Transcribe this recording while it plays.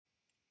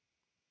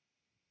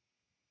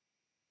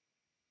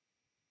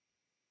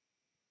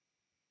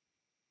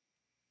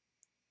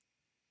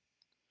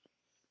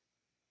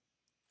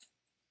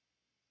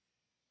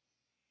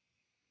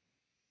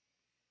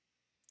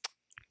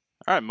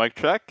All right, mic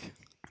check.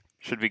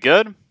 Should be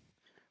good.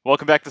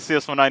 Welcome back to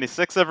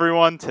CS196,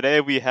 everyone. Today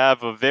we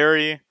have a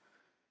very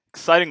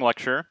exciting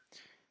lecture.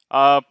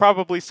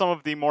 Probably some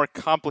of the more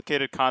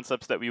complicated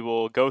concepts that we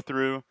will go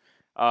through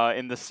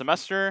in this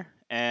semester,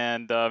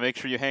 and make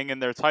sure you hang in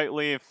there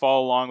tightly and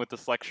follow along with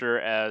this lecture,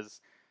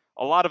 as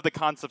a lot of the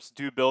concepts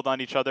do build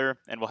on each other,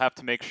 and we'll have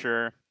to make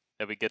sure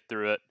that we get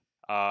through it.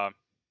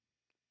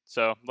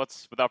 So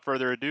let's, without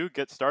further ado,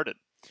 get started.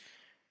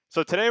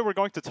 So today we're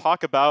going to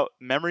talk about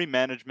memory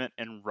management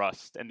in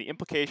Rust and the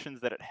implications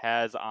that it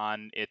has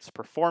on its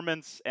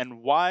performance,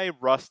 and why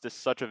Rust is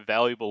such a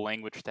valuable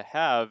language to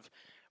have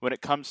when it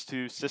comes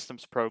to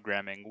systems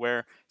programming,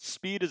 where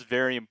speed is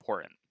very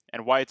important,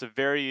 and why it's a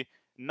very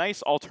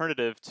nice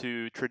alternative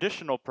to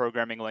traditional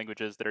programming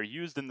languages that are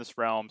used in this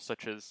realm,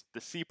 such as the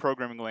C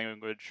programming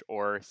language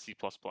or C++.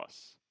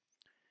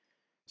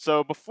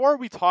 So before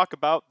we talk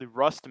about the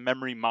Rust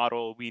memory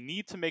model, we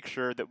need to make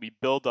sure that we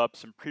build up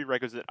some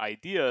prerequisite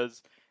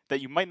ideas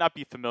that you might not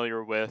be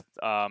familiar with,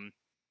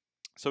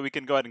 so we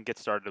can go ahead and get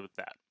started with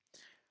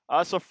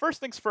that. So first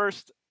things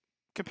first,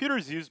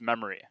 computers use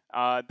memory.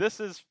 This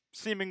is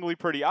seemingly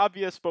pretty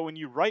obvious, but when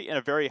you write in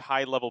a very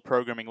high-level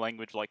programming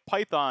language like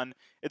Python,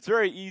 it's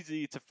very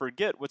easy to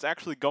forget what's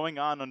actually going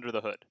on under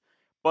the hood.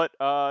 But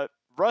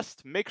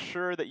Rust makes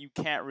sure that you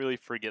can't really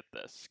forget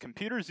this.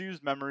 Computers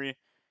use memory.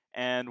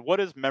 And what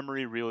does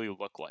memory really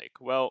look like?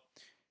 Well,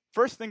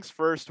 first things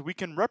first, we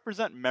can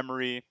represent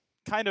memory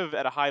kind of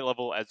at a high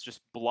level as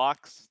just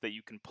blocks that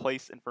you can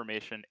place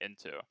information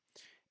into.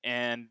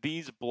 And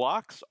these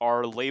blocks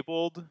are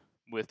labeled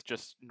with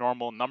just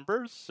normal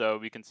numbers. So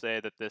we can say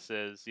that this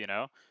is,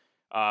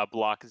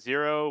 block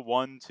 0,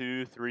 1,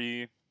 2,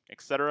 3,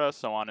 etc.,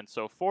 so on and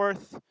so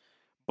forth.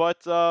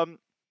 But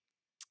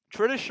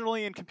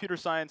traditionally in computer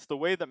science, the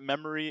way that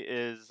memory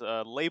is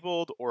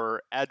labeled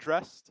or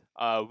addressed,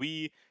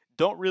 we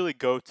don't really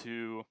go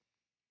to,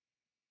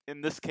 in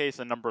this case,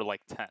 a number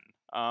like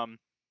 10.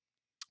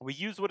 We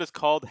use what is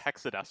called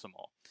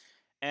hexadecimal.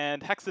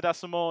 And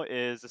hexadecimal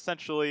is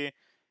essentially,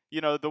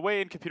 the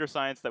way in computer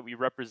science that we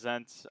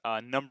represent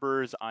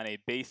numbers on a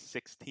base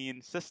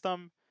 16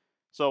 system.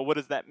 So what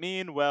does that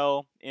mean?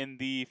 Well, in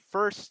the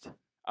first,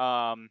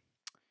 when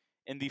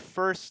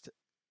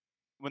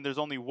there's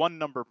only one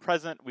number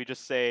present, we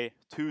just say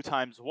 2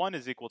 times 1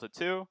 is equal to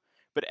 2.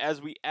 But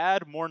as we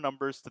add more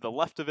numbers to the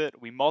left of it,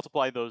 we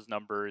multiply those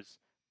numbers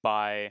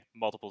by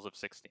multiples of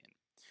 16.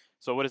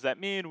 So what does that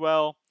mean?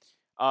 Well,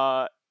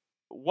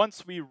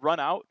 once we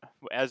run out,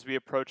 as we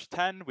approach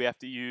 10, we have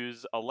to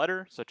use a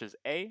letter such as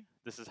A.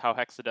 This is how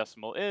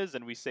hexadecimal is,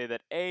 and we say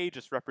that A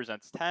just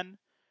represents 10.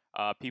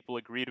 People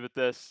agreed with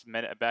this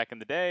back in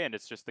the day, and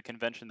it's just the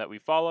convention that we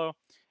follow.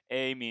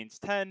 A means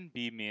 10,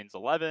 B means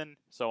 11,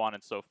 so on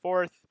and so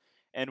forth.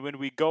 And when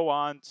we go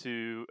on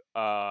to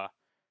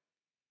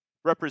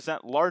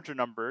represent larger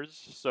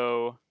numbers,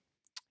 so,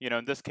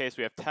 in this case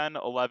we have 10,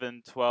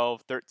 11,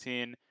 12,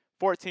 13,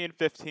 14,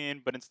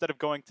 15, but instead of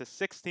going to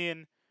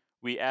 16,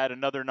 we add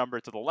another number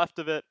to the left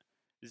of it.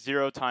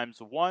 0 times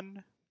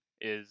 1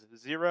 is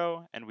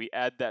 0, and we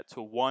add that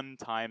to 1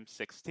 times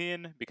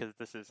 16, because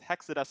this is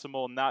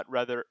hexadecimal,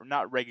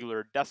 not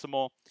regular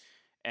decimal,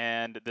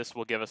 and this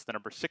will give us the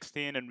number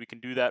 16, and we can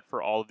do that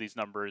for all of these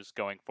numbers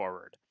going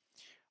forward.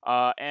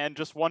 And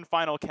just one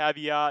final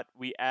caveat,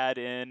 we add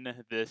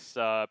in this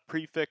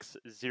prefix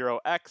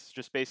 0x,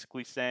 just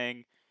basically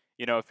saying,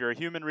 if you're a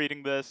human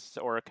reading this,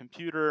 or a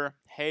computer,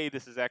 hey,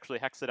 this is actually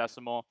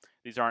hexadecimal,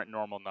 these aren't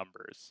normal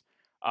numbers.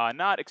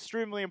 Not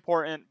extremely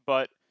important,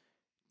 but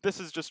this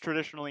is just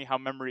traditionally how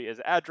memory is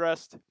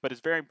addressed, but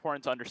it's very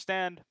important to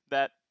understand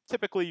that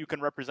typically you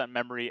can represent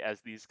memory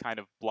as these kind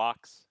of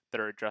blocks that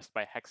are addressed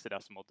by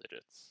hexadecimal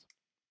digits.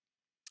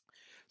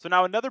 So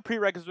now another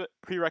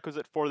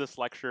prerequisite for this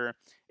lecture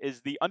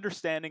is the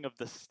understanding of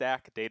the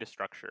stack data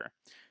structure.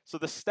 So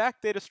the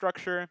stack data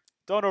structure,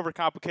 don't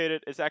overcomplicate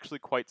it, is actually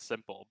quite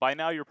simple. By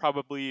now you're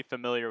probably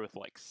familiar with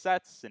like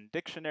sets and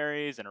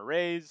dictionaries and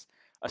arrays.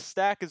 A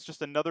stack is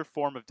just another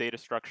form of data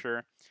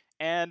structure,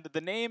 and the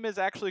name is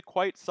actually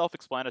quite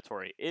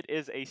self-explanatory. It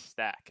is a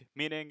stack,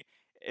 meaning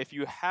if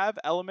you have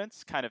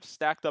elements kind of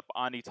stacked up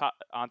on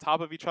top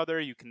of each other,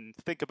 you can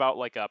think about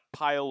like a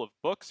pile of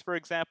books, for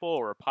example,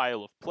 or a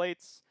pile of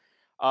plates.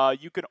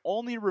 You can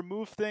only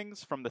remove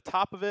things from the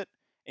top of it,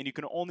 and you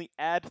can only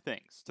add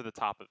things to the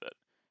top of it.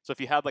 So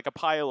if you had like a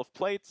pile of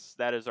plates,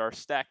 that is our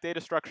stack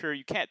data structure,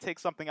 you can't take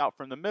something out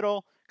from the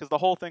middle because the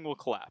whole thing will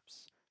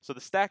collapse. So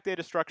the stack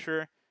data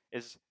structure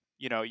is,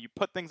 you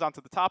put things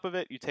onto the top of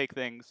it, you take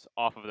things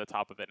off of the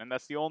top of it, and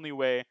that's the only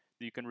way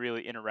that you can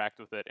really interact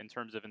with it in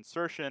terms of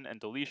insertion and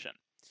deletion.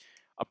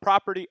 A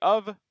property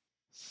of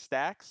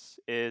stacks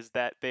is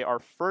that they are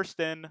first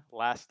in,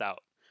 last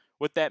out.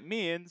 What that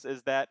means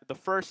is that the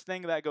first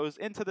thing that goes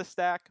into the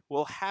stack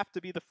will have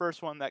to be the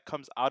first one that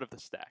comes out of the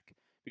stack.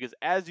 Because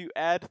as you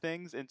add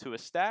things into a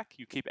stack,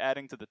 you keep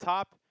adding to the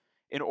top.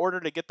 In order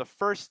to get the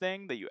first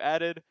thing that you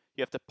added,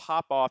 you have to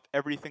pop off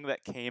everything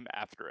that came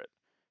after it.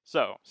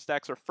 So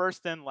stacks are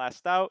first in,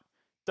 last out.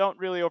 Don't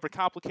really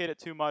overcomplicate it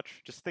too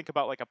much. Just think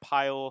about like a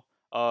pile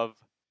of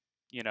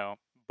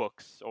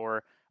books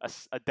or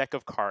a deck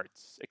of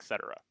cards,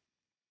 etc.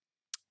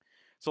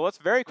 So let's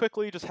very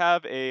quickly just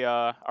have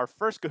our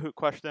first Kahoot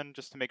question,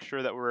 just to make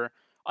sure that we're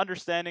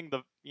understanding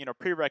the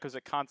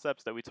prerequisite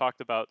concepts that we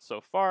talked about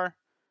so far.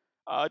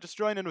 Just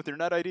join in with your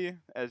net ID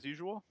as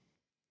usual.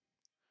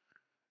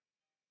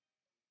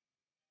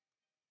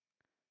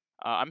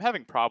 I'm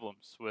having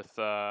problems with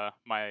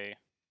my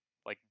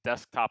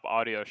desktop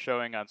audio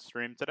showing on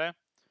stream today,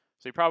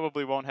 so you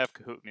probably won't have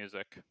Kahoot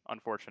music,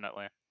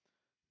 unfortunately.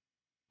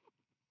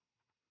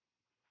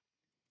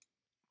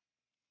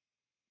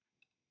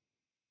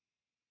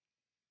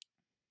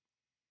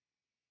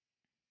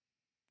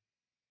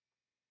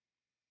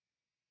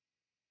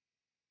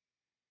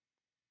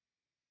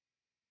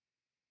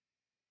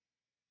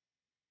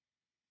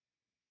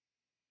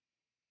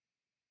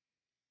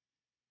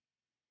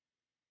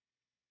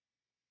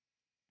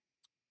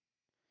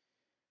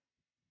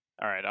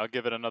 All right, I'll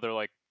give it another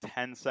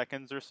 10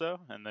 seconds or so,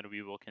 and then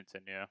we will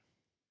continue.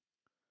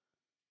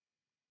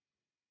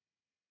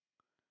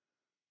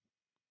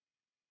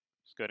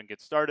 Just go ahead and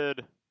get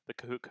started. The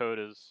Kahoot code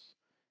is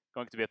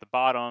going to be at the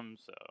bottom,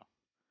 so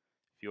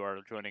if you are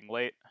joining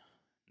late,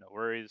 no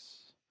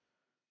worries.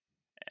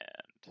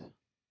 And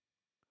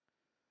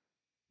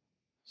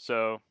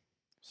so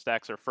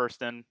stacks are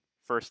first in,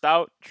 first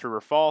out, true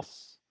or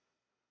false.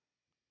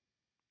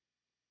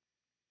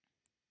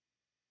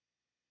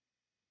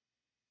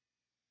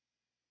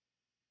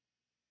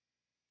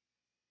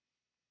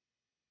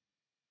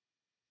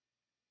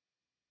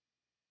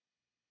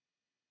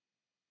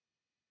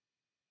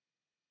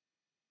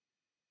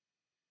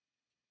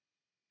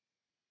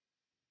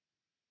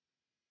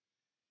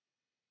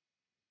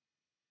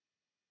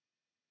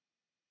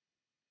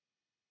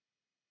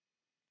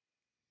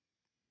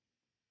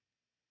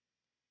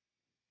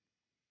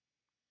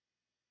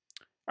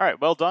 All right,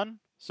 well done.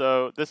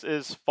 So this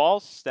is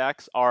false.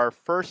 Stacks are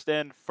first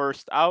in,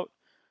 first out.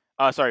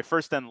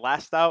 First in,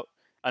 last out.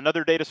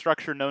 Another data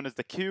structure known as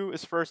the queue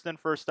is first in,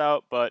 first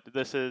out, but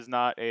this is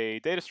not a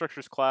data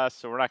structures class,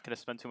 so we're not going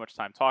to spend too much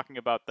time talking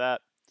about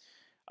that.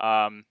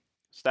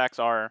 Stacks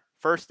are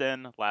first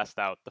in, last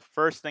out. The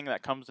first thing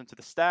that comes into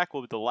the stack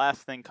will be the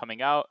last thing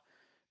coming out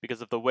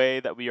because of the way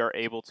that we are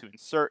able to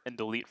insert and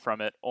delete from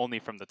it only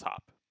from the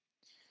top.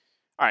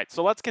 All right,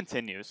 so let's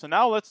continue. So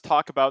now let's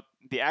talk about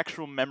the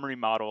actual memory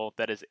model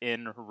that is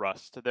in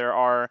Rust. There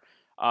are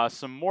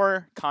some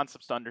more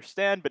concepts to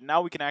understand, but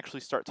now we can actually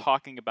start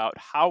talking about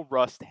how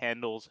Rust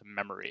handles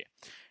memory.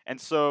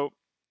 And so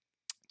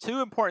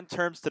two important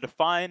terms to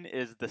define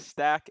is the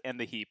stack and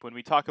the heap. When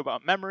we talk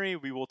about memory,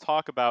 we will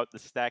talk about the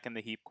stack and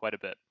the heap quite a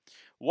bit.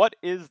 What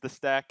is the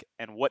stack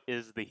and what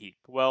is the heap?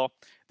 Well,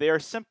 they are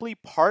simply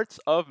parts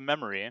of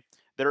memory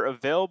that are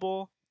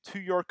available to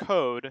your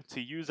code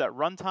to use at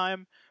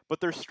runtime,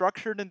 but they're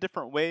structured in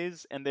different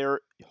ways and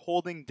they're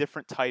holding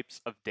different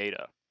types of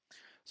data.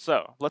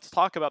 So let's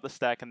talk about the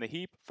stack and the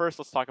heap. First,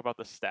 let's talk about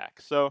the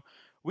stack. So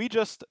we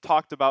just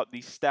talked about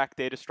the stack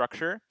data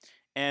structure,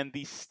 and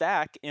the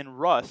stack in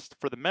Rust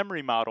for the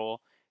memory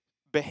model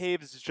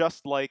behaves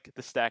just like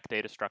the stack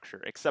data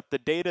structure, except the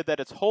data that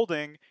it's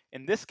holding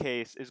in this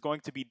case is going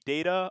to be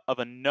data of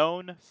a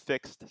known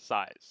fixed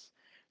size.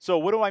 So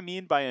what do I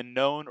mean by a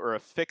known or a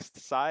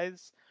fixed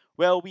size?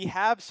 Well, we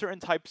have certain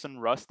types in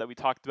Rust that we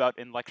talked about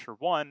in lecture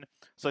 1,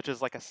 such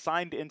as a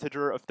signed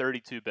integer of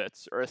 32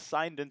 bits or a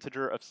signed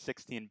integer of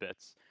 16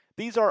 bits.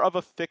 These are of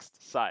a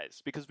fixed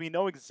size because we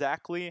know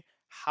exactly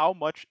how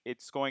much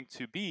it's going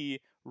to be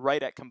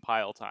right at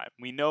compile time.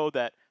 We know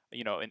that,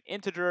 an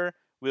integer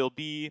will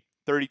be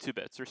 32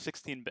 bits or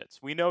 16 bits.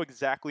 We know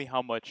exactly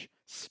how much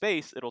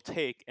space it'll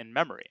take in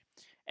memory.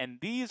 And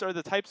these are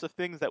the types of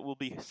things that will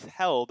be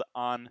held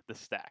on the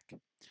stack.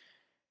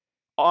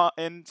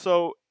 And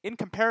so in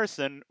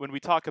comparison, when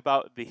we talk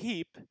about the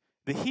heap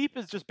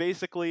is just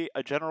basically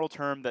a general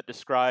term that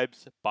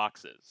describes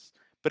boxes.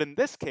 But in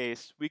this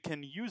case, we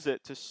can use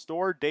it to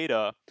store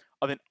data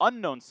of an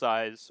unknown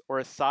size or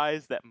a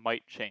size that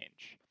might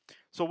change.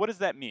 So what does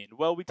that mean?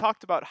 Well, we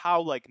talked about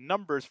how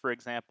numbers, for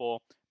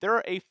example,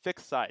 they're a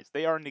fixed size.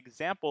 They are an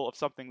example of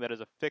something that is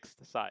a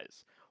fixed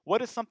size.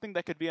 What is something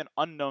that could be an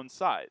unknown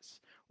size?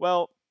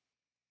 Well,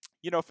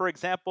 for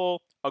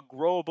example, a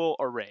growable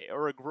array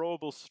or a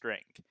growable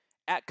string.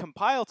 At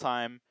compile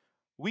time,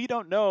 we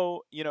don't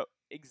know,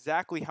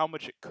 exactly how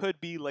much it could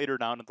be later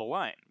down in the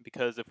line,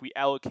 because if we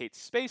allocate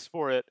space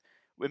for it,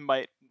 it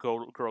might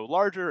grow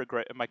larger,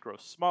 it might grow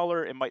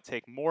smaller, it might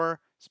take more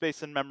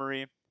space in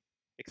memory,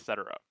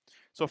 etc.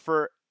 So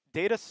for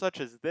data such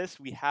as this,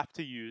 we have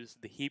to use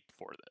the heap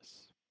for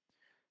this.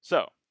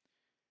 So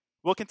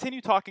we'll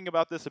continue talking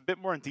about this a bit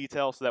more in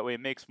detail so that way it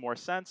makes more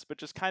sense, but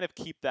just kind of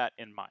keep that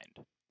in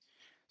mind.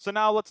 So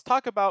now let's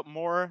talk about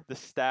more the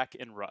stack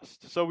in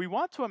Rust. So we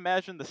want to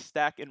imagine the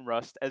stack in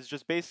Rust as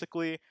just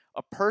basically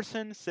a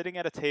person sitting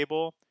at a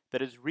table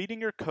that is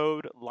reading your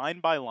code line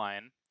by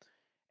line,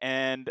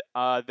 and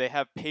they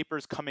have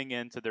papers coming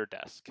into their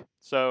desk.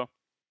 So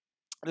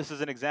this is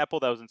an example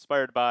that was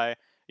inspired by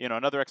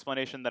another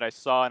explanation that I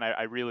saw, and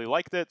I really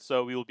liked it,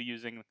 so we will be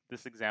using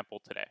this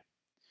example today.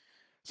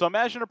 So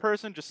imagine a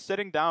person just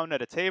sitting down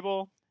at a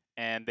table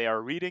and they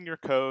are reading your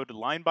code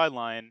line by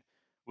line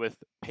with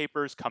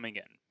papers coming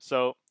in.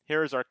 So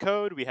here's our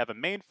code. We have a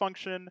main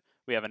function,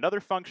 we have another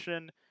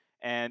function,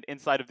 and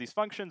inside of these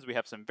functions we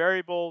have some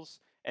variables.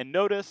 And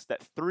notice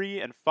that 3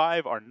 and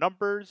 5 are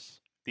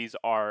numbers. These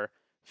are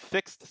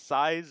fixed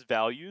size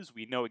values.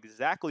 We know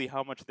exactly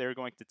how much they're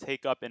going to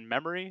take up in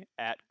memory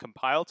at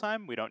compile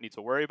time. We don't need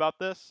to worry about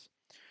this.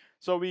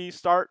 So we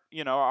start,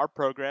 our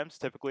programs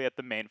typically at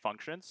the main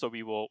function. So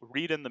we will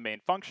read in the main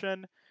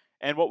function.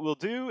 And what we'll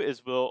do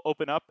is we'll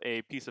open up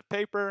a piece of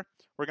paper.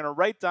 We're going to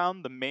write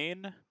down the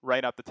main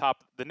right at the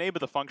top, the name of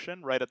the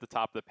function right at the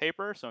top of the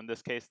paper. So in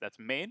this case, that's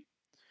main.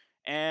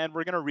 And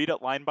we're going to read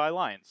it line by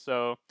line.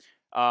 So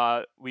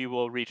we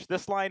will reach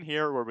this line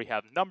here where we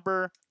have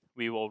number.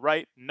 We will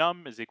write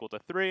num is equal to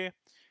 3.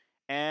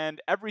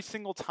 And every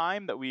single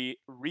time that we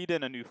read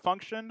in a new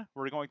function,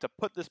 we're going to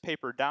put this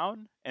paper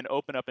down and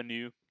open up a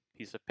new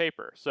piece of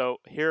paper. So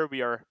here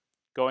we are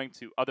going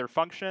to other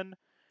function.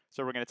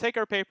 So we're going to take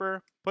our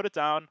paper, put it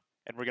down,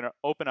 and we're going to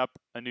open up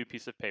a new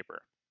piece of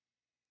paper.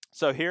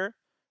 So here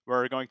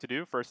we're going to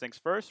do first things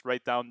first,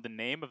 write down the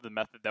name of the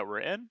method that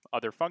we're in,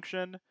 other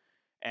function,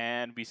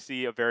 and we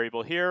see a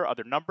variable here,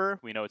 other number.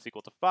 We know it's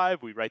equal to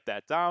 5. We write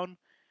that down.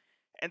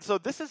 And so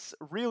this is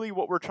really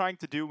what we're trying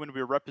to do when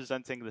we're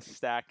representing the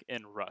stack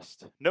in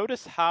Rust.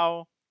 Notice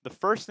how the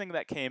first thing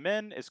that came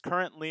in is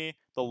currently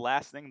the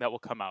last thing that will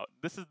come out.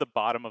 This is the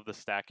bottom of the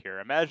stack here.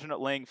 Imagine it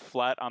laying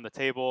flat on the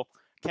table.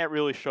 Can't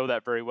really show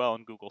that very well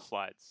in Google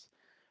Slides.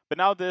 But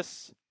now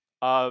this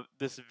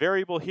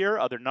variable here,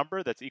 other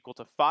number, that's equal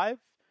to 5,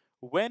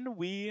 when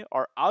we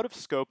are out of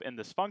scope in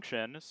this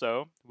function,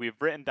 so we've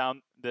written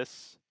down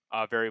this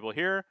variable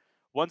here,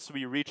 once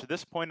we reach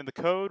this point in the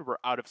code, we're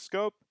out of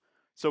scope.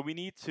 So we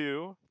need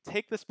to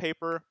take this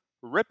paper,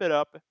 rip it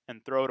up,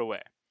 and throw it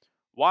away.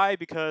 Why?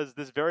 Because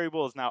this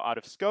variable is now out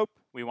of scope.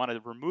 We want to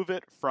remove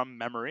it from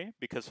memory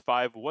because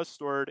 5 was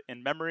stored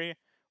in memory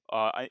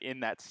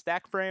in that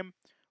stack frame.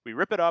 We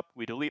rip it up,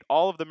 we delete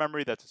all of the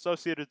memory that's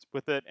associated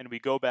with it, and we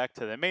go back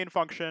to the main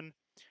function.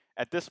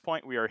 At this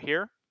point, we are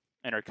here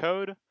in our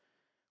code.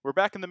 We're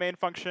back in the main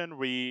function.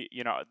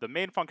 The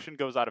main function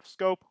goes out of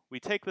scope. We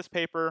take this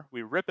paper,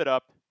 we rip it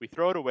up, we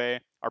throw it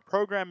away. Our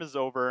program is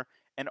over,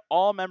 and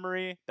all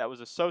memory that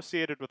was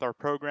associated with our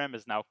program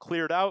is now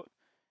cleared out,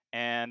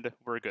 and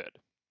we're good.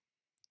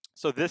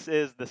 So this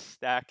is the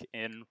stack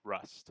in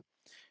Rust,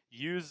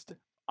 used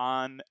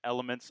on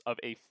elements of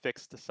a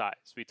fixed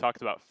size. We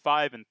talked about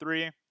 5 and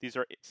 3. These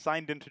are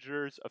signed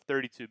integers of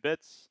 32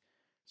 bits.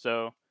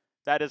 So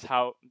that is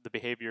how the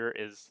behavior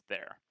is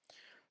there.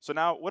 So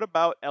now, what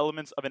about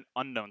elements of an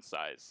unknown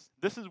size?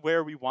 This is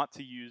where we want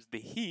to use the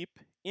heap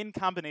in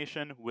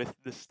combination with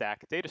the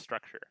stack data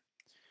structure.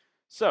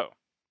 So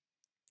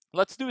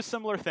let's do a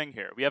similar thing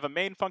here. We have a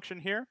main function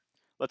here.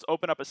 Let's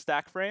open up a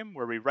stack frame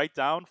where we write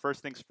down,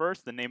 first things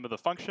first, the name of the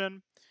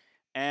function.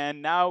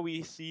 And now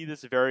we see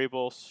this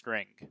variable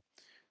string.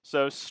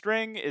 So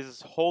string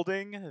is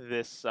holding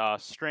this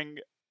string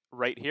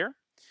right here.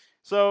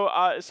 So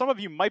some of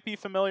you might be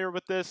familiar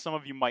with this, some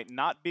of you might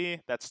not be.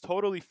 That's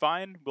totally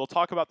fine. We'll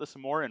talk about this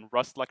more in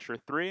Rust Lecture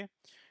 3.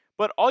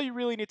 But all you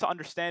really need to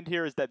understand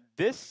here is that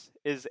this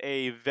is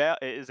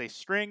a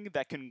string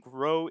that can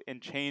grow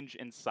and change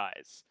in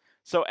size.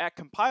 So at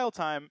compile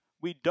time,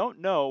 we don't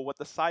know what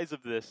the size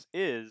of this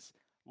is,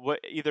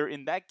 either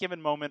in that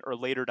given moment or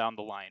later down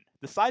the line.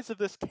 The size of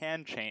this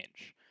can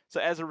change.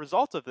 So as a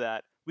result of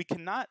that, we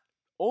cannot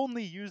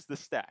only use the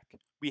stack.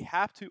 We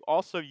have to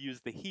also use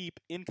the heap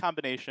in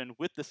combination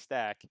with the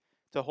stack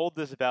to hold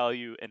this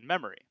value in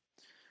memory.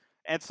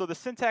 And so the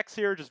syntax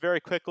here, just very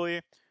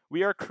quickly,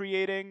 we are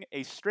creating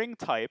a string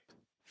type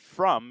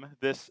from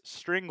this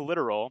string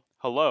literal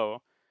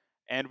hello,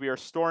 and we are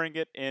storing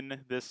it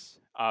in this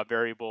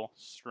variable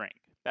string.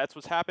 That's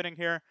what's happening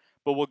here,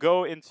 but we'll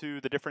go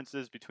into the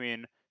differences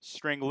between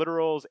string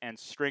literals and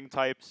string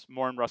types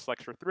more in Rust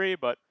Lecture 3,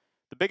 but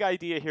the big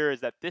idea here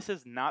is that this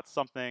is not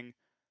something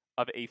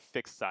of a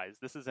fixed size.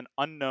 This is an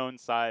unknown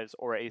size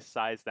or a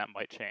size that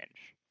might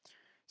change.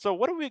 So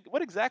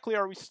what exactly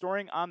are we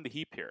storing on the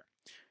heap here,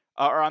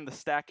 or on the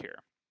stack here?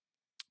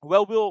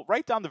 Well, we'll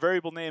write down the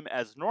variable name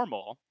as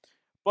normal,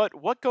 but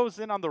what goes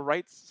in on the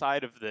right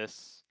side of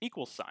this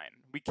equal sign?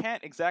 We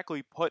can't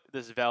exactly put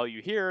this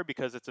value here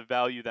because it's a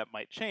value that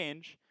might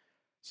change.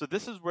 So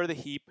this is where the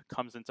heap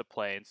comes into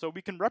play. And so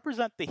we can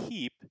represent the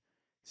heap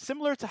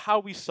similar to how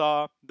we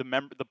saw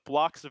the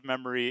blocks of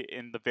memory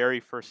in the very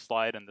first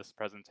slide in this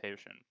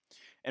presentation.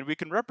 And we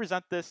can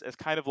represent this as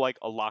kind of like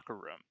a locker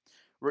room,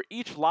 where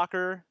each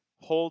locker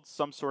holds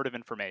some sort of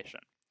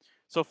information.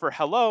 So for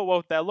hello, what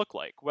would that look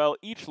like? Well,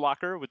 each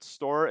locker would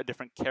store a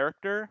different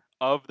character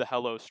of the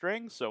hello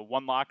string. So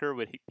one locker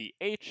would be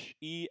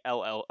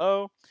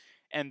HELLO,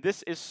 and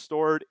this is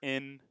stored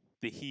in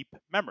the heap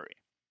memory.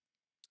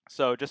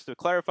 So just to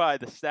clarify,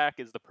 the stack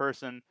is the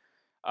person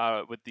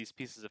with these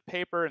pieces of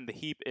paper, and the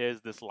heap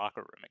is this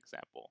locker room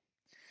example.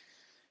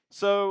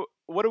 So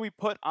what do we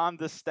put on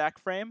this stack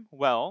frame?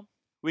 Well,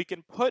 we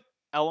can put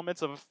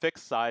elements of a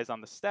fixed size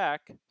on the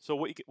stack. So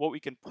what we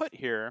can put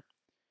here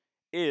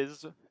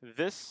is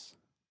this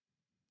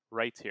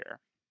right here.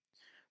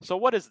 So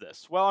what is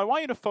this? Well, I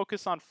want you to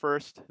focus on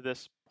first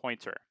this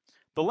pointer.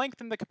 The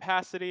length and the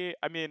capacity,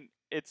 I mean,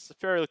 it's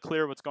fairly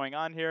clear what's going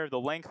on here. The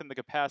length and the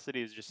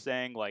capacity is just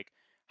saying like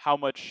how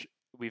much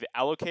we've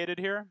allocated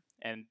here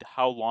and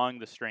how long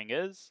the string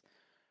is.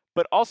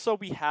 But also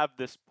we have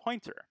this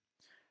pointer.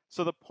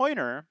 So the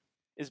pointer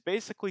is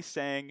basically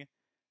saying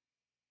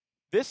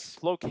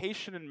this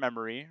location in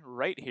memory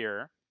right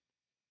here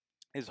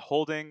is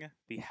holding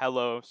the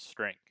hello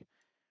string.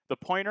 The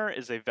pointer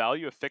is a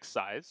value of fixed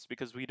size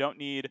because we don't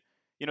need,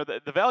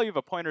 the value of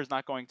a pointer is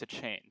not going to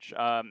change.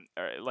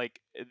 Like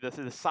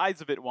the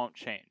size of it won't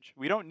change.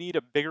 We don't need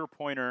a bigger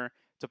pointer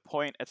to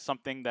point at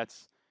something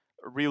that's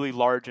really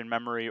large in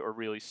memory or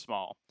really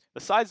small. The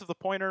size of the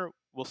pointer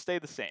will stay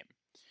the same,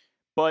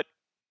 but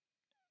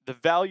the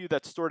value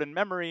that's stored in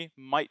memory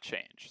might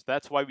change.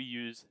 That's why we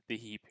use the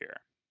heap here.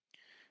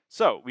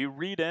 So we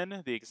read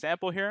in the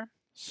example here.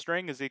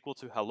 String is equal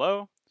to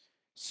hello.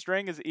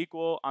 String is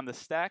equal on the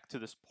stack to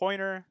this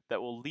pointer that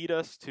will lead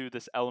us to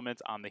this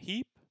element on the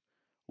heap.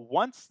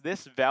 Once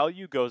this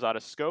value goes out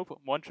of scope,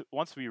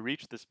 once we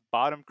reach this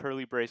bottom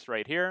curly brace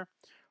right here,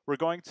 we're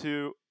going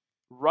to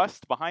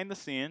Rust behind the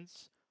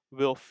scenes.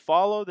 We'll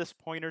follow this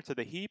pointer to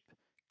the heap,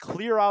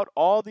 clear out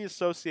all the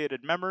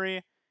associated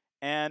memory,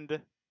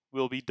 and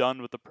we'll be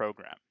done with the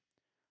program.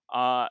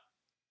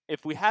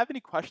 If we have any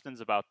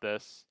questions about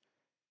this,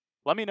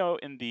 let me know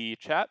in the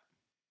chat,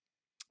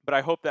 but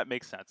I hope that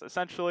makes sense.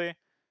 Essentially,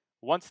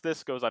 once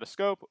this goes out of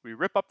scope, we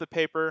rip up the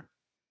paper,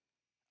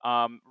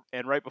 and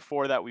right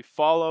before that, we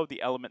follow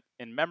the element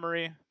in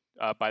memory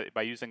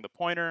by using the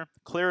pointer,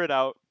 clear it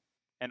out,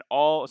 and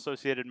all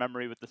associated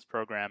memory with this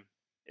program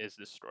is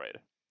destroyed.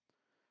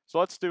 So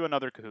let's do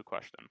another Kahoot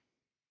question.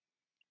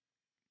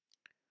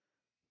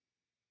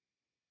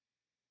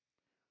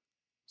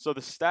 So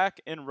the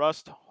stack in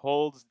Rust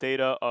holds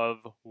data of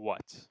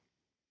what?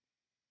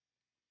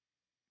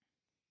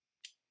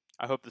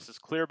 I hope this is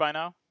clear by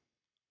now.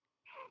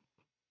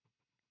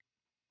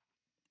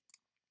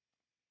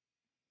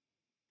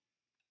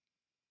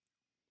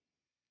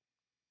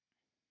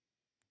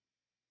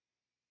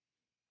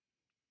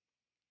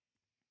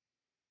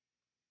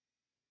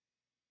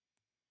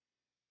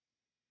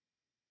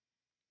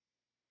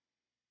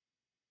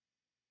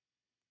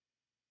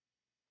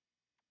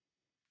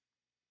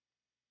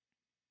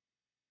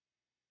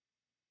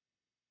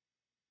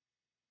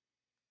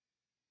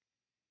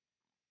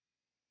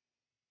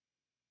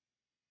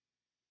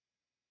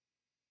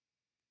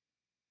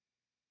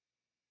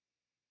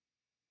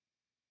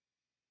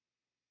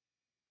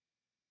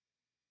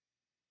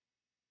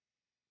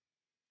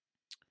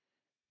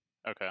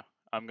 Okay,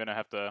 I'm gonna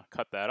have to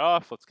cut that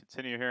off. Let's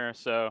continue here.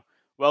 So,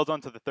 well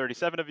done to the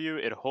 37 of you.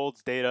 It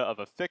holds data of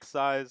a fixed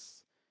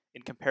size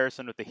in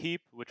comparison with the heap,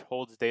 which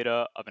holds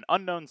data of an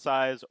unknown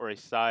size or a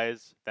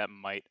size that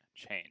might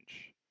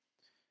change.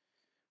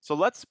 So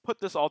let's put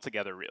this all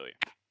together really.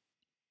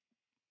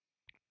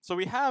 So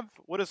we have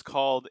what is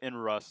called in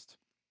Rust,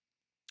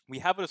 we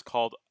have what is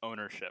called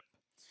ownership.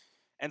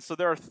 And so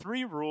there are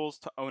 3 rules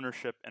to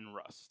ownership in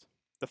Rust.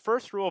 The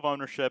first rule of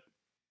ownership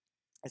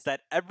is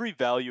that every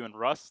value in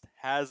Rust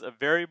has a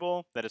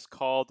variable that is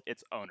called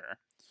its owner.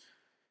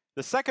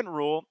 The second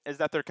rule is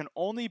that there can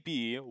only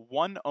be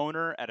one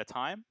owner at a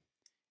time.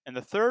 And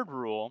the third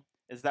rule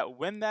is that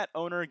when that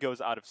owner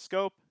goes out of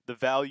scope, the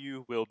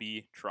value will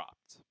be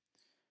dropped.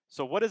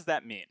 So what does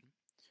that mean?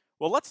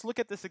 Well, let's look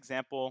at this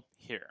example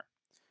here.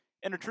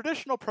 In a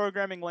traditional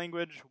programming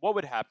language, what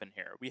would happen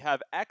here? We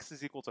have x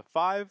is equal to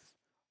 5,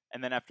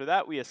 and then after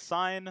that we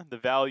assign the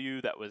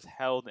value that was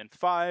held in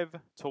 5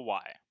 to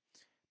y.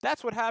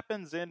 That's what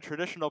happens in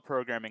traditional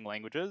programming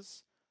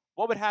languages.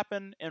 What would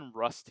happen in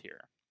Rust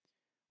here?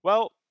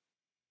 Well,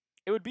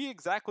 it would be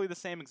exactly the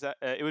same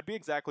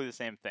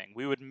thing.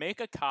 We would make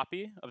a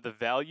copy of the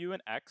value in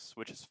x,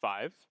 which is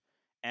 5,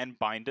 and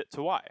bind it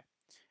to y.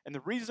 And the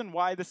reason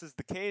why this is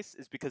the case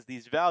is because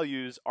these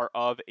values are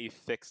of a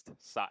fixed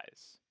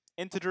size.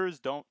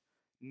 Integers don't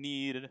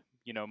need,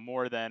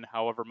 more than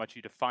however much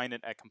you define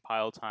it at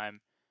compile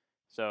time.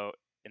 So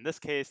in this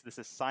case, this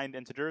is signed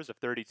integers of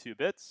 32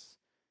 bits,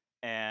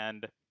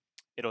 and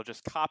it'll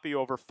just copy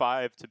over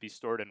 5 to be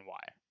stored in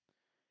y.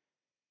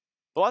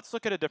 But let's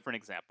look at a different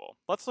example.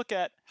 Let's look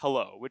at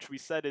hello, which we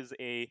said is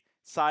a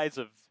size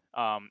of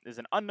is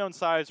an unknown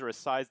size or a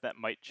size that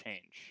might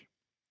change.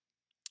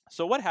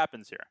 So what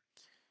happens here?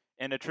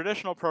 In a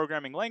traditional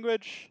programming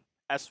language,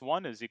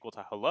 s1 is equal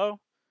to hello.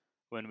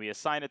 When we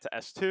assign it to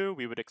s2,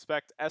 we would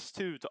expect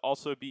s2 to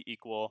also be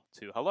equal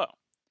to hello.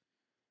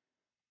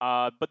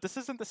 But this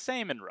isn't the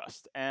same in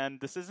Rust, and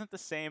this isn't the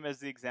same as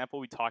the example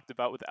we talked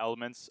about with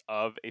elements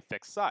of a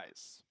fixed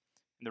size.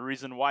 And the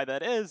reason why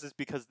that is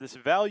because this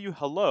value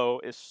hello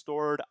is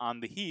stored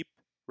on the heap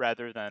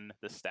rather than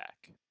the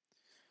stack.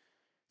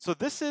 So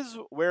this is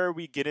where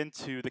we get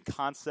into the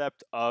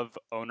concept of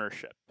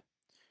ownership.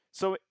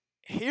 So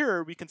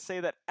here we can say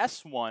that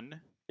S1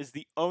 is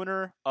the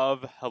owner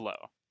of hello.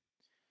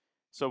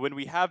 So when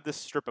we have this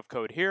strip of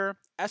code here,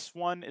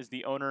 S1 is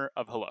the owner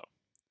of hello.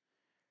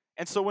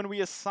 And so when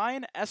we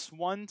assign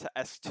S1 to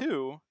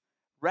S2,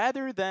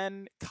 rather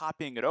than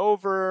copying it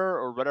over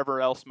or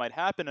whatever else might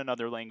happen in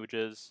other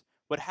languages,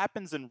 what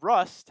happens in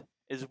Rust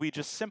is we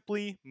just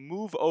simply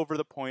move over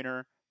the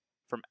pointer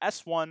from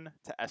S1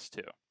 to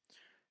S2.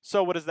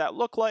 So what does that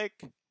look like?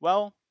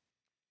 Well,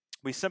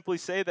 we simply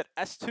say that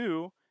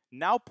S2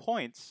 now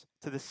points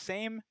to the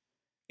same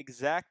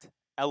exact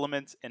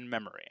element in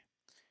memory.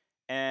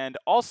 And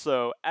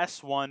also,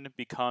 S1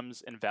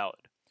 becomes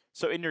invalid.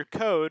 So in your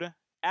code,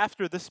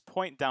 after this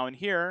point down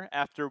here,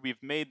 after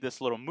we've made this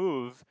little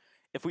move,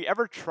 if we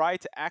ever try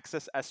to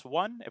access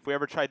S1, if we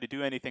ever try to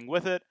do anything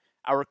with it,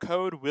 our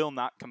code will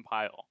not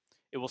compile.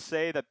 It will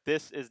say that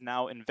this is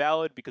now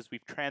invalid because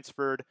we've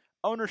transferred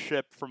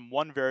ownership from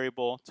one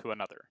variable to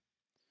another.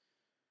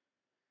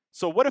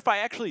 So what if I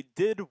actually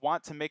did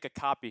want to make a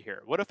copy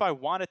here? What if I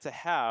wanted to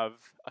have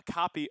a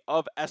copy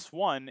of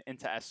S1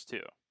 into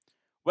S2?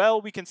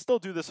 Well, we can still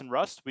do this in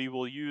Rust. We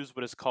will use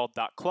what is called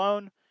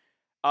 .clone,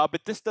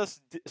 but this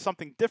does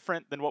something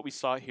different than what we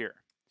saw here.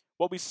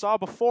 What we saw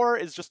before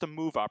is just a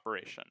move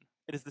operation.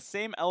 It is the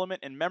same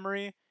element in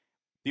memory.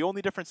 The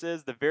only difference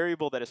is the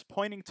variable that is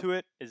pointing to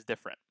it is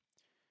different.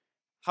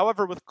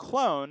 However, with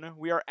clone,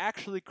 we are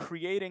actually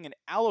creating and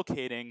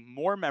allocating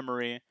more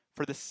memory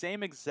for the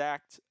same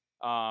exact,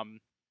 for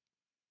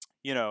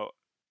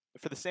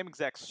the same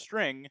exact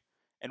string,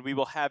 and we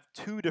will have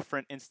two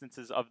different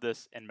instances of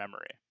this in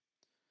memory.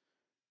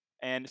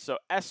 And so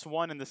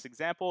S1 in this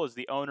example is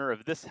the owner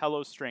of this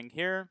hello string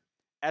here.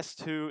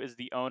 S2 is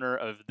the owner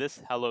of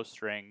this hello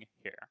string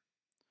here.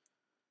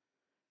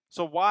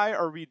 So why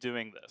are we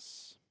doing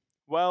this?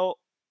 Well,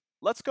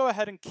 let's go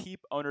ahead and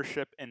keep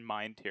ownership in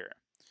mind here.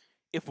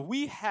 If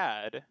we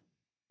had,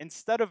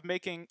 instead of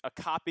making a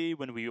copy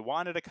when we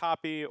wanted a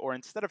copy, or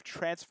instead of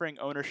transferring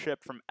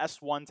ownership from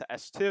S1 to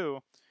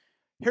S2,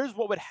 here's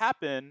what would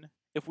happen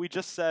if we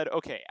just said,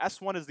 okay,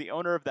 S1 is the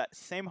owner of that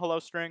same hello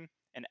string,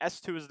 and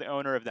S2 is the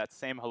owner of that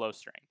same hello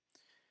string.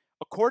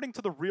 According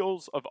to the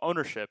rules of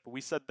ownership, we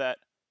said that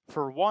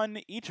for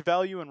one, each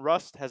value in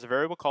Rust has a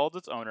variable called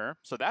its owner,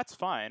 so that's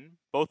fine.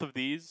 Both of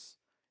these,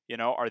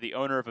 are the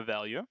owner of a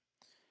value.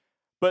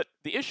 But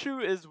the issue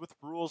is with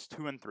rules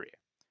 2 and 3.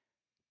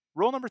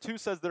 Rule number 2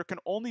 says there can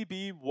only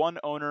be one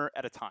owner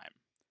at a time.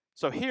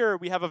 So here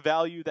we have a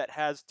value that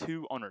has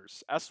two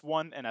owners,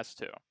 S1 and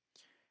S2.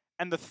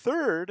 And the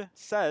third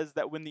says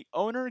that when the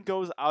owner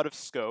goes out of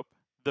scope,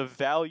 the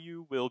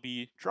value will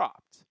be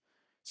dropped.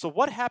 So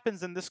what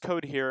happens in this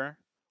code here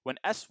when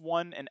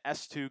S1 and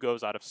S2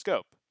 goes out of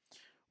scope?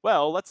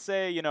 Well, let's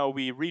say,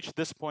 we reach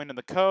this point in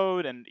the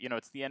code and,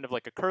 it's the end of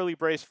like a curly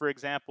brace, for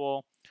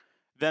example.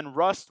 Then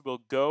Rust will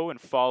go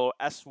and follow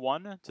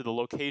S1 to the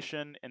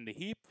location in the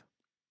heap.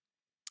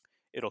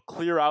 It'll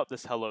clear out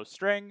this hello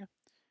string.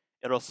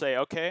 It'll say,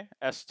 okay,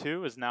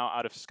 S2 is now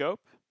out of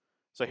scope.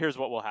 So here's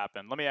what will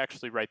happen. Let me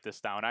actually write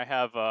this down. I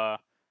have a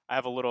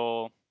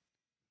little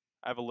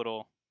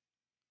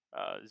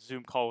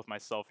Zoom call with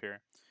myself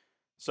here.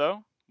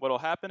 So what will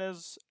happen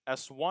is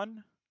S1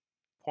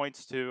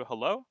 points to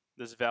hello,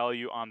 this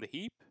value on the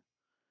heap.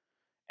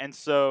 And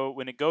so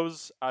when it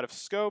goes out of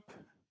scope,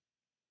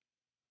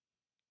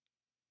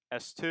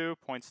 S2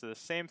 points to the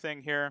same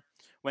thing here.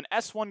 When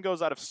S1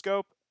 goes out of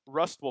scope,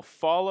 Rust will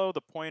follow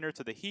the pointer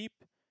to the heap.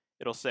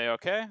 It'll say,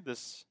 okay,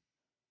 this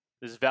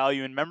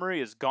value in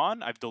memory is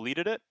gone. I've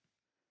deleted it.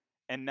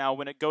 And now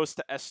when it goes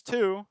to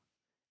S2,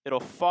 it'll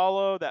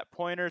follow that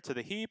pointer to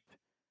the heap,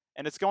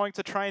 and it's going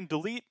to try and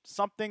delete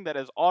something that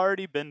has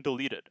already been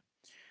deleted.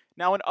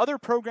 Now, in other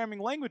programming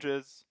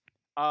languages,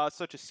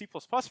 such as C++,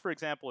 for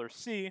example, or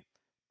C,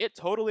 it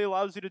totally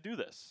allows you to do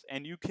this,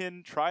 and you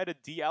can try to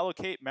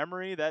deallocate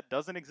memory that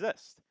doesn't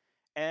exist.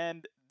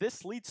 And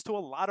this leads to a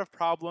lot of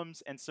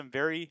problems and some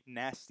very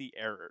nasty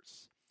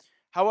errors.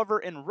 However,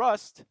 in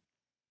Rust,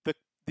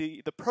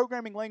 the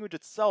programming language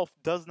itself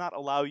does not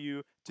allow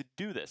you to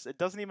do this. It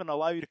doesn't even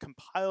allow you to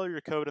compile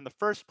your code in the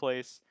first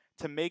place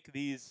to make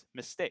these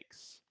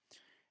mistakes.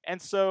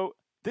 And so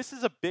this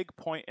is a big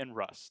point in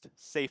Rust,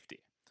 safety.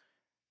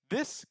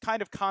 This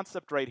kind of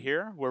concept right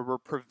here, where we're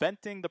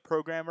preventing the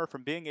programmer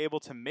from being able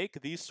to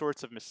make these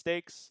sorts of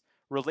mistakes,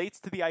 relates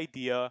to the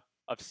idea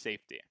of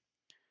safety.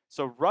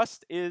 So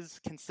Rust is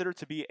considered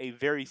to be a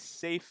very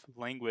safe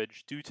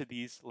language due to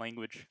these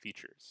language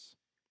features.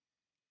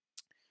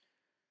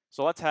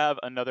 So let's have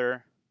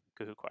another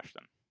Kahoot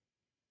question.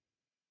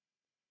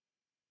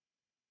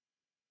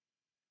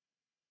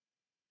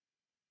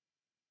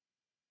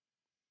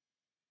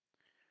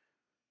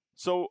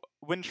 So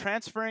when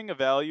transferring a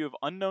value of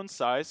unknown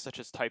size, such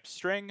as type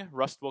string,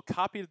 Rust will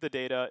copy the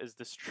data. Is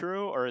this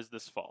true or is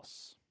this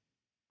false?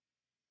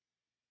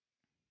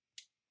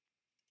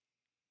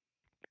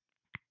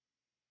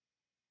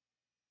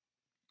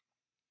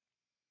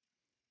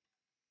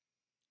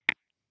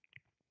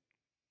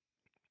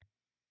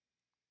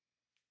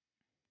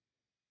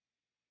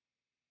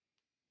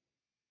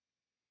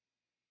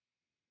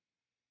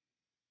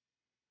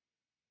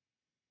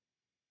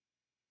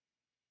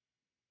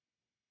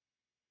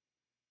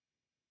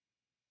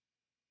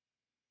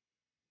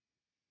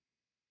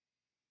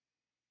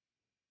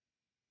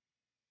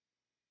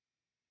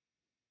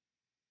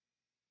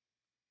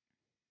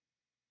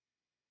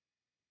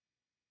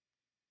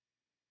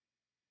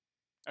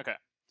 Okay.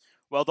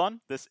 Well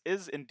done. This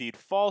is indeed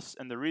false,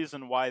 and the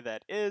reason why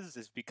that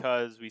is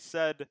because we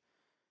said,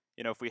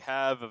 if we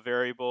have a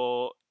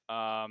variable,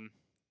 let's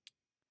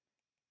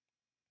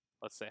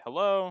say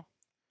hello,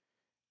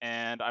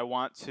 and I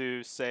want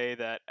to say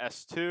that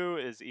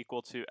s2 is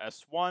equal to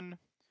s1,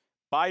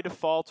 by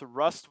default,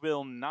 Rust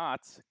will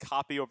not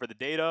copy over the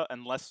data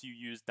unless you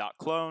use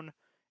 .clone.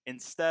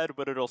 Instead,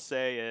 what it'll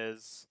say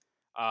is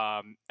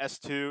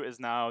s2 is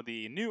now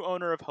the new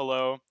owner of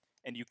hello,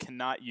 and you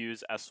cannot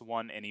use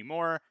s1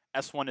 anymore.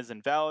 S1 is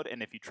invalid,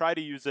 and if you try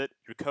to use it,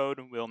 your code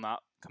will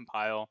not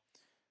compile.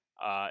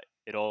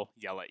 It'll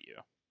yell at you.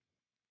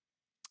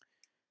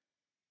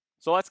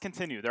 So let's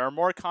continue. There are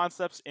more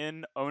concepts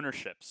in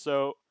ownership.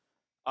 So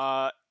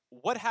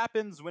what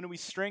happens when we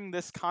string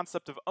this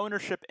concept of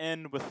ownership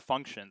in with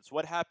functions?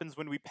 What happens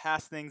when we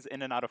pass things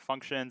in and out of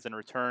functions and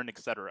return,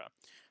 etc.?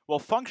 Well,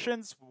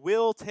 functions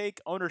will take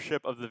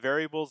ownership of the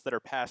variables that are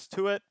passed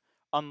to it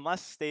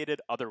unless stated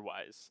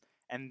otherwise.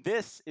 And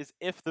this is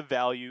if the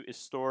value is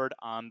stored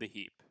on the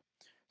heap.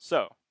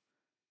 So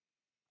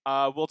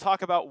we'll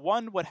talk about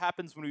what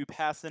happens when we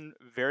pass in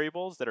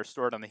variables that are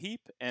stored on the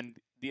heap, and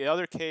the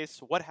other case,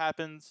 what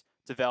happens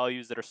to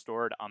values that are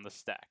stored on the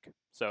stack.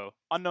 So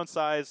unknown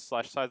size /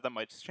 size that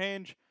might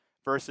change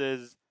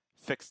versus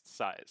fixed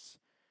size.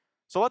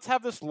 So let's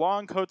have this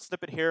long code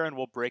snippet here and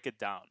we'll break it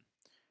down.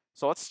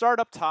 So let's start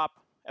up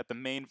top at the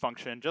main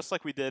function, just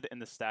like we did in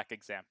the stack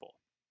example.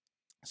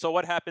 So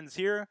what happens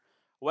here?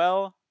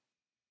 Well,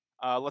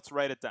 let's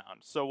write it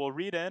down. So we'll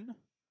read in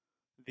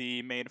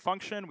the main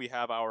function. We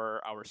have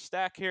our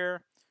stack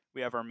here.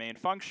 We have our main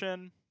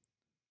function.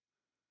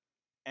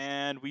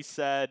 And we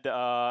said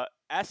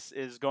s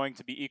is going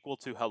to be equal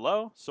to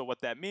hello. So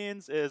what that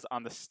means is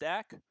on the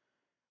stack,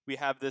 we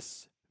have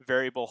this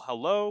variable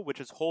hello, which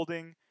is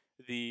holding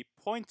the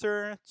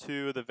pointer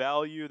to the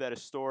value that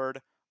is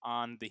stored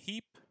on the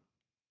heap.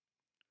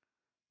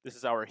 This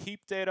is our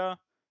heap data,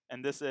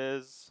 and this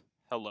is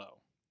hello.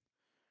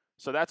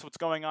 So that's what's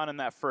going on in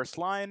that first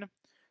line.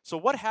 So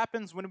what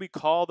happens when we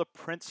call the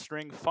print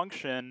string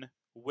function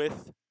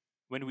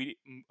when we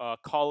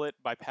call it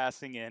by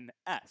passing in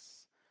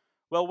s?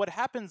 Well, what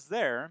happens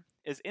there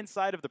is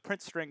inside of the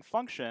print string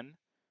function,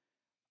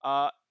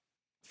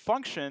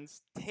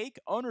 functions take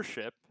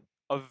ownership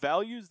of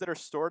values that are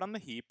stored on the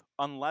heap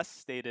unless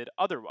stated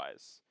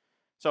otherwise.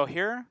 So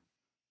here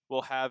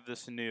we'll have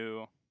this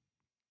new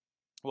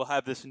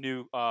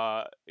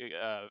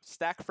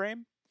stack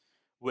frame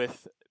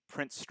with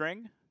print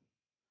string.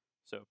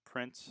 So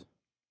print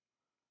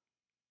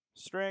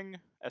string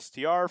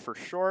str for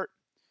short,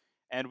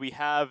 and we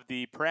have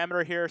the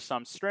parameter here,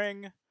 some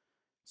string.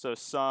 So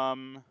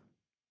some,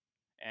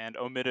 and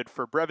omitted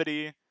for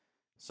brevity,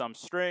 some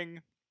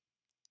string.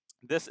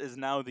 This is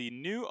now the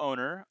new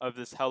owner of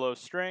this hello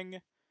string,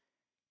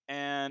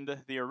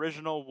 and the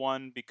original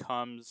one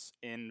becomes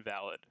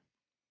invalid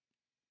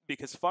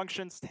because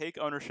functions take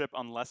ownership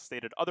unless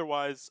stated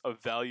otherwise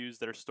of values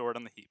that are stored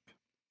on the heap.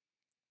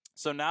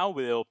 So now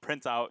we'll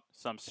print out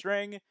some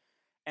string,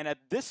 and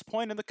at this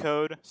point in the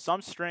code,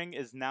 some string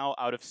is now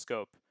out of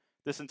scope.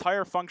 This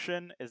entire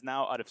function is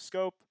now out of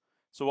scope.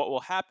 So what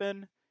will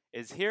happen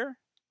is here,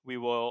 we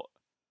will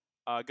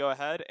go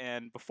ahead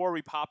and before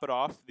we pop it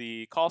off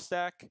the call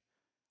stack,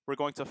 we're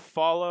going to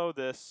follow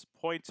this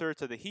pointer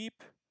to the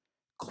heap,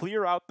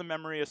 clear out the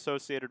memory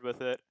associated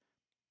with it,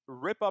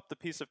 rip up the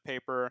piece of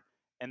paper,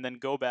 and then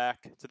go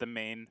back to the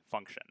main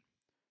function.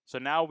 So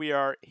now we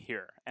are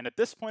here. And at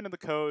this point in the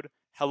code,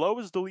 hello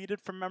is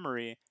deleted from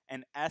memory,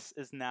 and s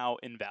is now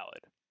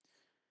invalid.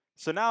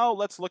 So now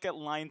let's look at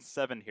line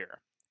 7 here.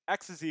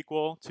 X is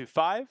equal to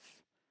 5,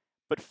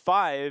 but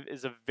 5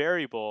 is a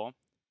variable,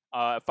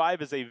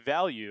 5 is a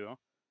value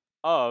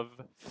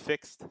of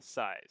fixed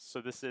size.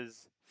 So this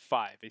is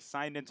 5, a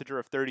signed integer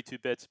of 32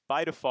 bits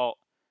by default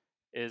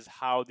is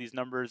how these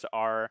numbers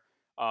are,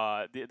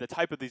 the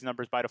type of these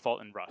numbers by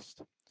default in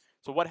Rust.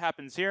 So what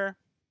happens here?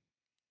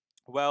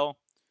 Well,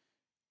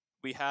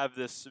 we have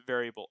this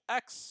variable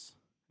x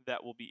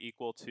that will be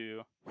equal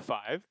to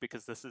 5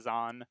 because this is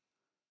on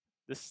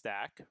the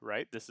stack,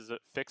 right? This is a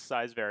fixed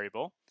size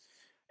variable.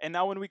 And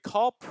now when we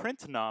call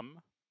print num,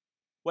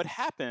 what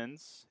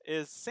happens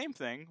is same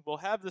thing. We'll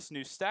have this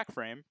new stack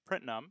frame,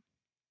 print num.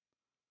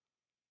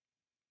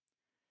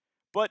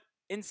 But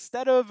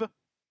instead of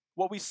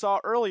what we saw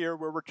earlier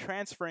where we're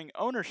transferring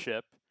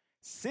ownership,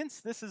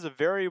 since this is a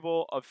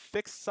variable of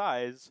fixed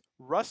size,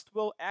 Rust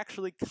will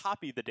actually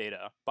copy the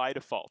data by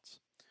default.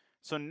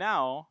 So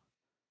now,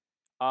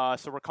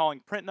 so we're calling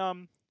print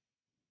num,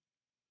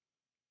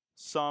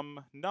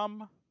 sum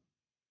num.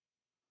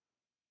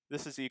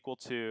 This is equal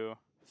to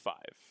 5.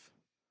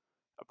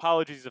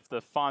 Apologies if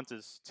the font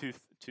is too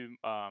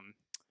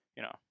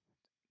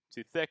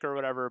thick or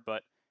whatever,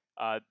 but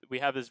we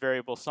have this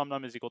variable sum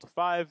num is equal to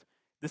 5.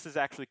 This is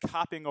actually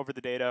copying over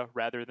the data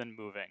rather than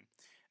moving.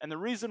 And the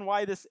reason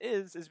why this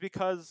is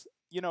because,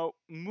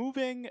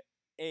 moving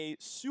a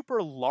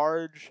super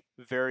large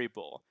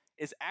variable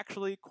is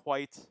actually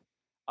quite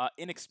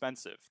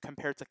inexpensive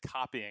compared to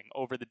copying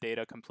over the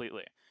data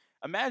completely.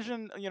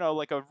 Imagine,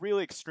 like a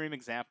really extreme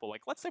example.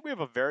 Like, let's say we have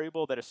a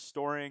variable that is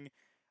storing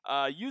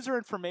user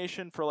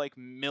information for like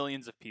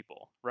millions of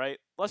people, right?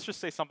 Let's just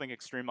say something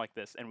extreme like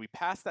this, and we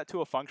pass that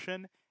to a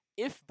function.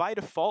 If by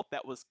default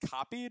that was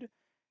copied,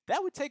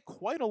 that would take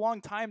quite a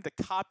long time to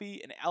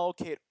copy and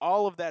allocate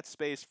all of that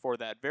space for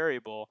that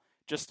variable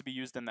just to be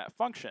used in that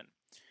function.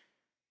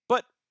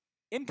 But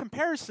in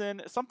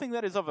comparison, something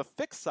that is of a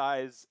fixed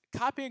size,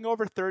 copying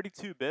over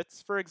 32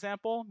 bits, for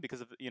example,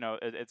 because of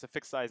it's a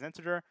fixed size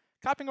integer,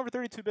 copying over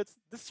 32 bits,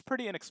 this is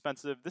pretty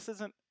inexpensive. This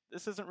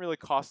isn't really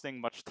costing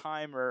much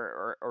time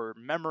or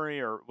memory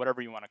or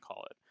whatever you want to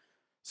call it.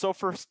 So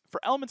for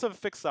elements of a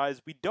fixed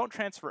size, we don't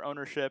transfer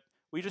ownership.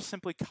 We just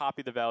simply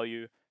copy the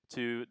value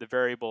to the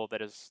variable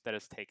that is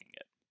taking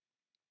it.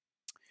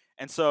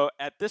 And so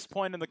at this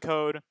point in the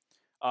code,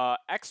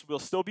 x will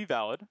still be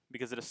valid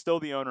because it is still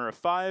the owner of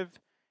 5.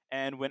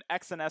 And when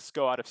x and s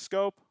go out of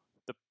scope,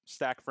 the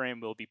stack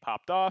frame will be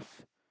popped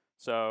off.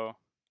 So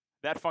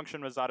that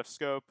function was out of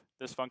scope.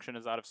 This function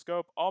is out of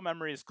scope. All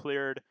memory is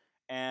cleared,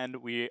 and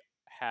we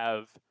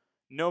have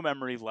no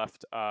memory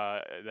left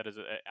that is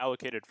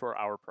allocated for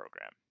our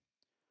program.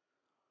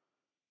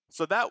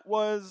 So that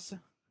was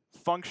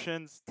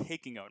functions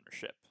taking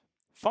ownership.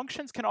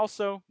 Functions can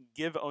also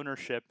give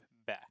ownership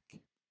back.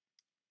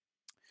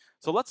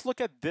 So let's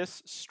look at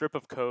this strip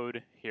of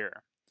code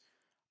here.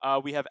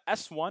 We have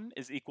S1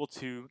 is equal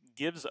to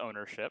gives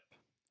ownership.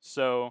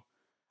 So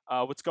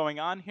what's going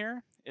on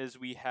here is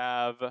we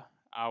have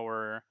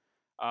our,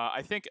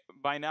 I think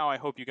by now I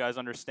hope you guys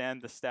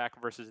understand the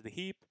stack versus the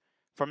heap.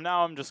 From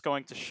now I'm just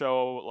going to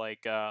show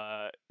like,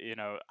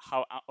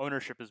 how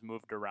ownership is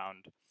moved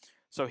around.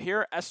 So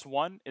here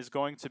S1 is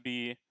going to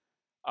be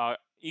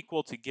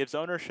equal to gives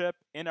ownership.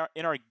 In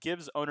our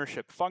gives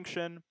ownership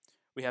function,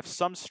 we have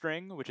some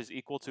string, which is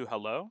equal to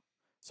hello.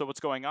 So what's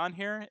going on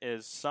here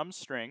is some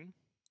string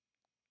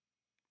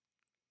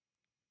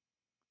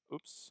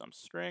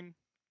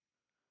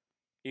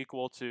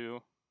equal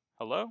to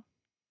hello.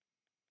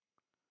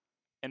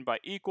 And by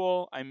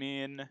equal, I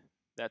mean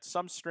that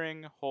some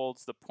string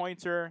holds the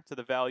pointer to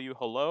the value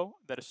hello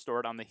that is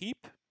stored on the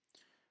heap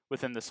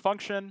within this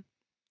function.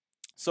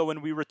 So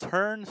when we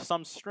return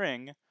some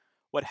string,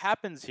 what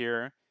happens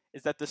here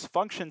is that this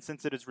function,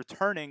 since it is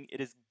returning, it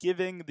is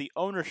giving the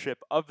ownership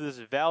of this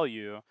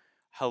value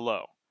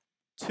hello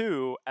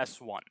to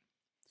S1.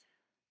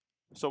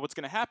 So what's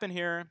going to happen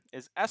here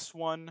is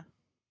S1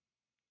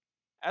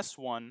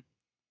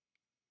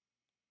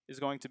 is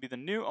going to be the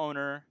new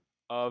owner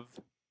of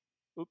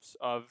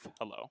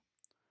hello.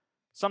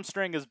 Some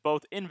string is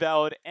both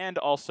invalid and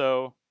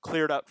also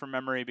cleared up from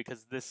memory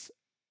because this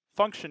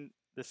function,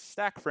 this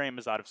stack frame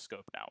is out of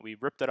scope now. We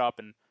ripped it up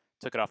and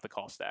took it off the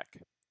call stack.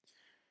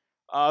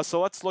 So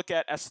let's look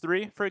at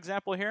S3, for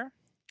example, here.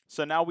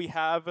 So now we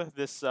have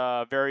this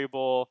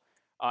variable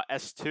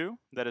S2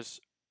 that is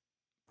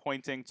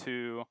pointing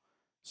to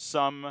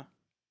some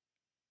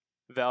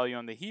value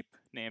on the heap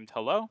named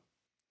hello.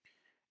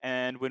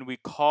 And when we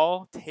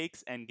call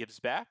takes and gives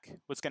back,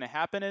 what's going to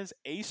happen is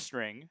a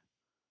string.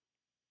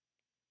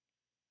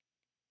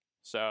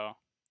 So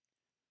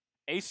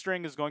a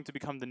string is going to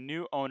become the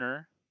new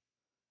owner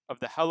of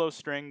the hello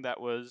string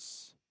that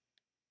was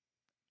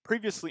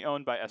previously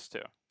owned by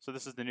S2. So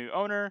this is the new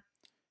owner.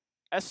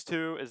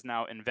 S2 is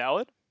now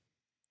invalid.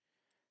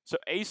 So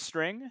a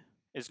string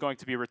is going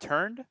to be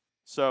returned.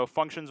 So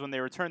functions, when they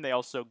return, they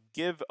also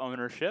give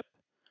ownership.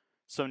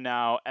 So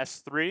now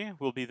S3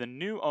 will be the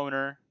new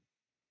owner.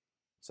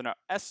 So now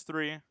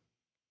S3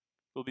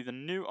 will be the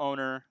new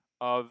owner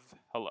of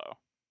hello.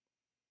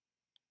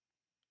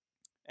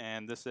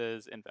 And this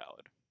is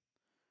invalid.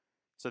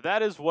 So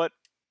that is what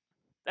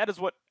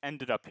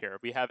ended up here.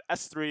 We have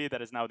S3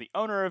 that is now the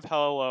owner of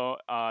hello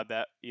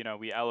that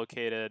we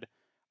allocated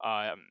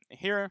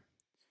here.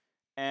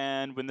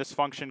 And when this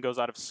function goes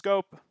out of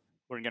scope,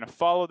 we're going to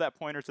follow that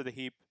pointer to the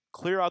heap,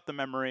 clear out the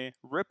memory,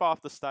 rip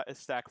off the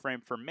stack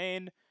frame for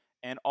main,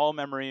 and all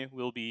memory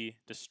will be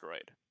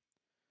destroyed.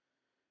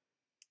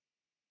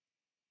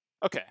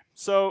 Okay,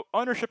 so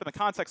ownership in the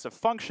context of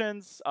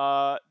functions,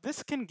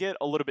 this can get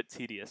a little bit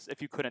tedious if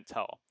you couldn't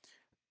tell.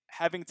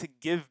 Having to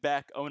give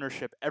back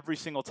ownership every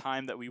single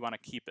time that we want to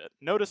keep it.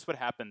 Notice what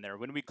happened there.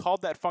 When we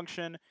called that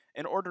function,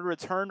 in order to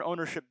return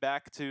ownership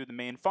back to the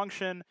main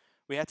function,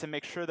 we had to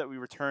make sure that we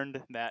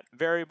returned that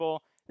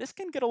variable. This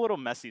can get a little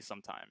messy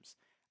sometimes.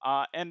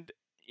 And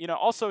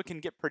also it can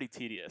get pretty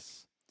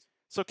tedious.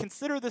 So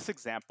consider this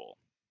example.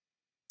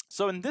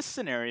 So in this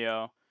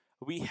scenario,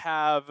 we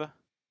have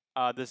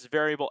this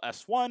variable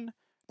S1,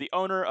 the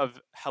owner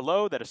of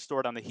hello that is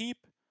stored on the heap.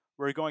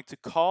 We're going to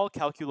call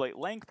calculate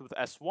length with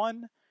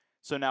S1.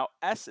 So now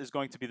S is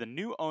going to be the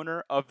new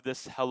owner of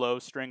this hello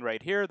string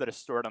right here that is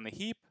stored on the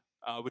heap,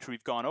 which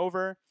we've gone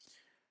over.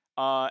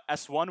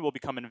 S1 will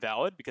become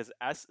invalid because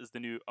S is the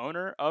new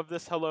owner of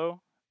this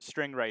hello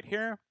string right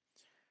here.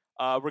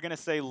 We're going to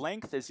say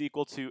length is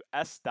equal to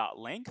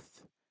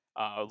s.length.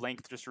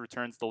 Length just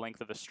returns the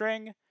length of a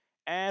string.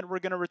 And we're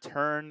going to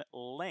return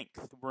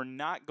length. We're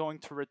not going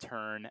to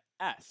return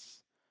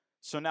S.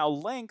 So now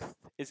length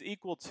is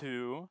equal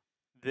to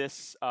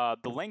this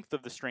the length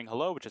of the string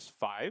hello, which is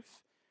 5.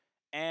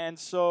 And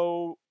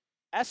so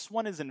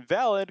S1 is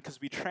invalid because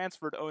we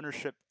transferred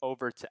ownership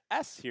over to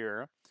S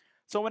here.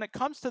 So when it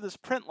comes to this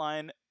print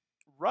line,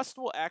 Rust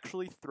will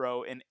actually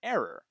throw an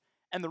error.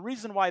 And the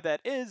reason why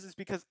that is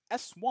because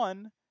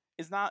S1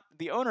 is not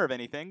the owner of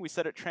anything. We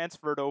said it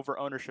transferred over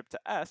ownership to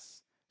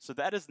S, so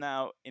that is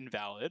now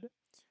invalid.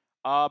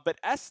 But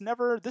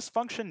this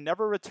function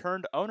never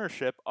returned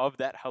ownership of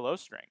that hello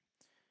string.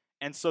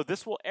 And so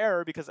this will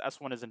error because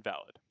S1 is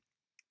invalid.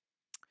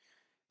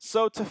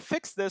 So to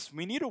fix this,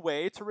 we need a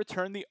way to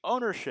return the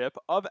ownership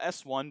of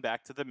S1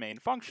 back to the main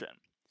function.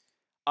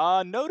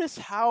 Notice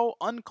how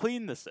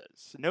unclean this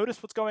is.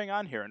 Notice what's going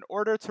on here. In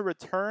order to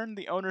return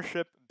the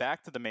ownership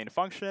back to the main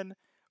function,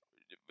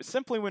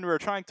 simply when we were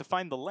trying to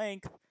find the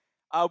length,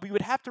 we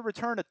would have to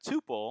return a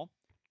tuple,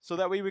 so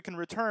that way we can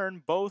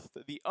return both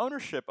the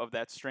ownership of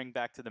that string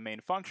back to the main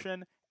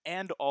function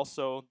and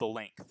also the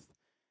length.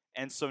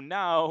 And so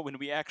now when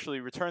we actually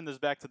return this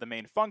back to the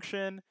main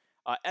function,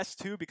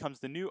 S2 becomes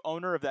the new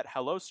owner of that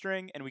hello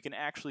string, and we can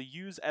actually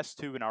use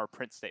S2 in our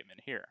print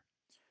statement here.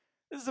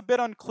 This is a bit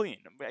unclean.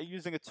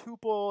 Using a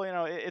tuple,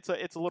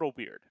 it's a little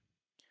weird.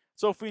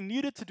 So if we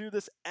needed to do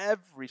this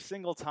every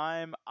single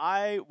time,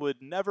 I would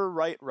never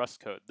write Rust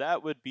code.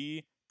 That would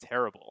be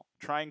terrible.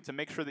 Trying to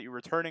make sure that you're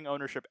returning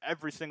ownership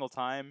every single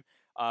time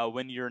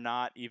when you're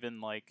not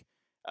even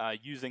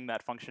using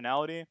that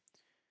functionality.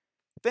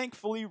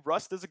 Thankfully,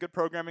 Rust is a good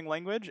programming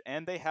language,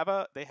 and they have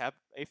a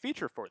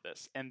feature for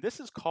this, and this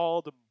is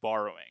called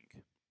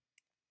borrowing.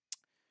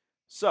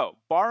 So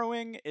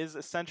borrowing is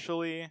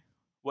essentially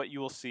what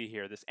you will see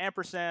here. This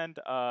ampersand,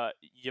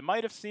 you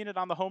might have seen it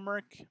on the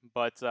homework,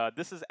 but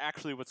this is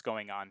actually what's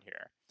going on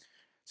here.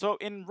 So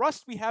in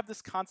Rust, we have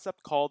this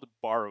concept called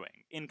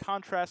borrowing, in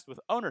contrast with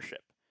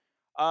ownership.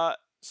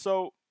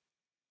 So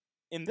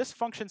in this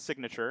function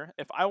signature,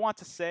 if I want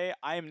to say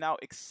I am now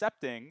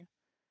accepting,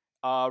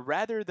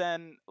 rather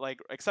than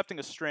accepting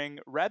a string,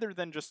 rather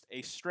than just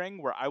a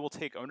string where I will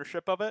take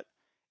ownership of it,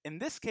 in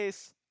this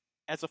case,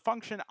 as a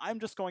function, I'm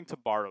just going to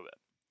borrow it.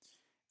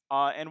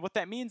 And what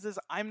that means is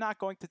I'm not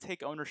going to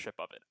take ownership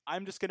of it.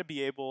 I'm just going to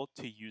be able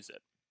to use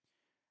it.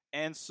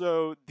 And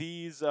so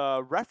these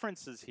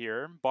references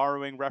here,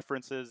 borrowing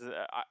references,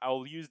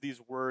 I'll use these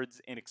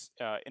words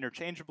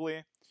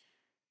interchangeably.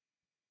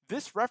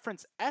 This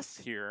reference S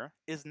here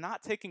is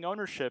not taking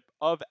ownership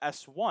of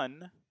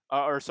S1,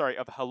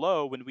 of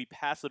hello when we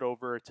pass it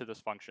over to this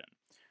function.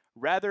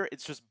 Rather,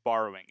 it's just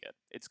borrowing it.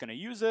 It's going to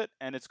use it,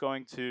 and it's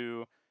going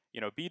to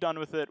be done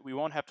with it. We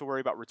won't have to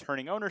worry about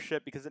returning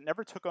ownership because it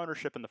never took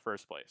ownership in the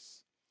first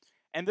place.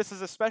 And this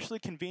is especially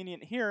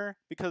convenient here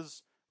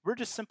because we're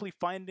just simply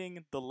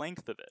finding the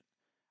length of it.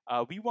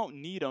 We won't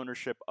need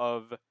ownership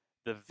of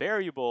the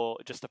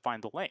variable just to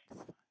find the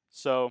length.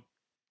 So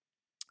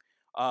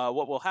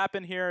what will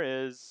happen here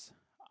is,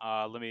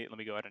 let me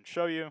go ahead and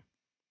show you.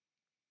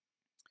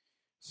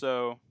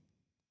 So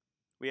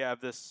we have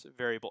this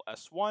variable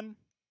s1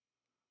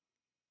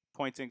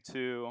 pointing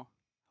to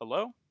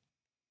hello.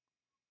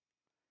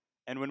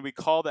 And when we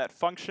call that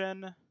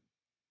function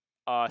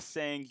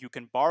saying you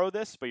can borrow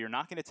this, but you're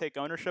not going to take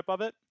ownership of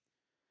it,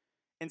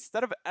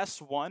 instead of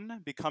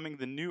S1 becoming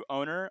the new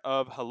owner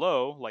of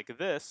hello like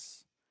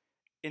this,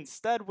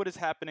 instead what is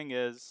happening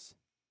is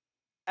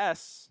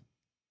S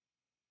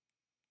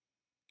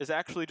is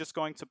actually just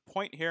going to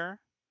point here,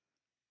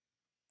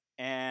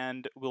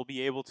 and we'll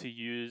be able to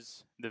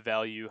use the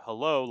value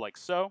hello like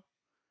so.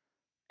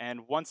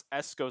 And once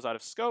S goes out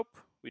of scope,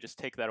 we just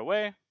take that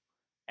away,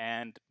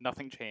 and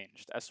nothing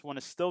changed. S1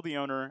 is still the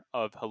owner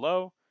of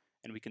hello,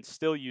 and we can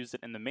still use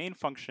it in the main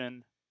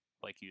function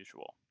like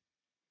usual.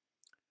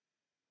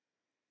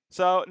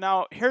 So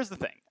now here's the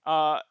thing.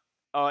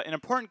 An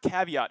important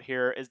caveat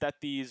here is that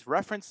these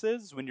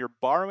references, when you're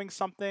borrowing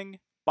something,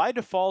 by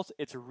default,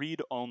 it's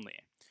read-only.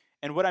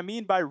 And what I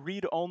mean by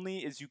read-only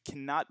is you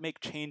cannot make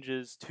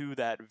changes to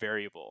that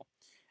variable.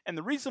 And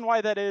the reason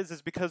why that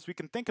is because we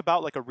can think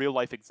about like a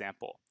real-life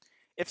example.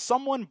 If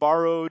someone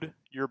borrowed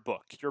your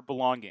book, your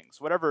belongings,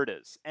 whatever it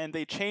is, and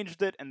they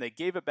changed it and they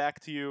gave it back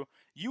to you,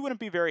 you wouldn't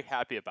be very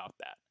happy about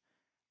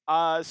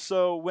that.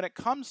 So when it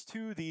comes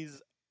to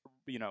these,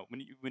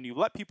 when you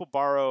let people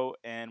borrow,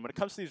 and when it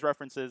comes to these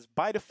references,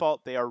 by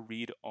default they are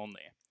read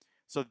only.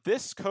 So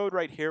this code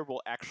right here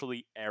will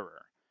actually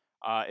error.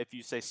 If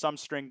you say some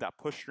string dot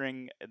push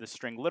string, the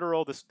string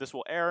literal, this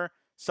will error.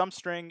 Some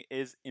string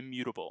is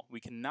immutable. We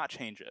cannot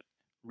change it.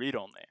 Read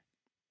only.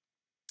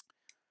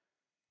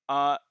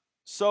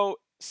 So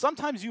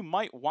sometimes you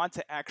might want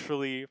to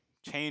actually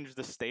change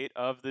the state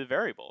of the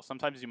variable.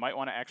 Sometimes you might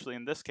want to actually,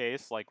 in this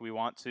case, like we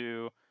want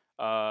to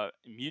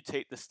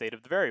mutate the state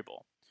of the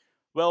variable.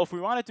 Well, if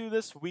we want to do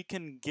this, we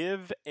can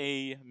give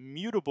a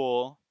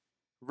mutable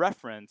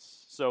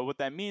reference. So what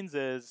that means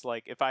is,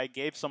 like, if I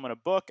gave someone a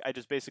book, I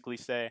just basically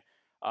say,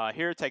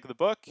 here, take the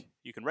book.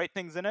 You can write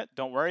things in it.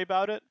 Don't worry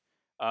about it.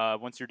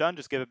 Once you're done,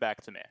 just give it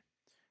back to me.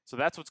 So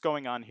that's what's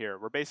going on here.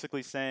 We're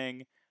basically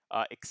saying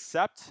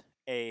accept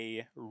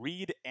a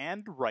read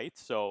and write,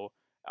 so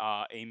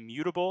a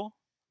mutable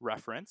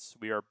reference.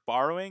 We are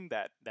borrowing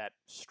that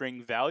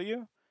string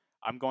value.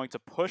 I'm going to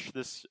push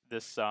this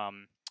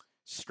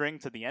string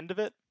to the end of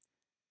it,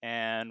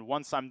 and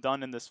once I'm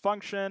done in this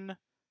function,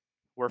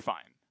 we're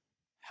fine.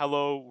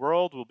 Hello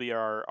world will be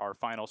our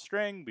final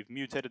string. We've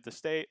mutated the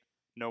state.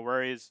 No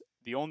worries.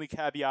 The only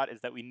caveat is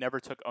that we never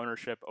took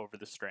ownership over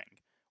the string.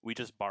 We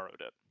just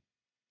borrowed it.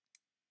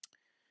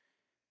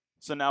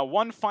 So now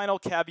one final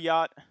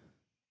caveat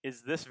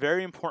is this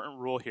very important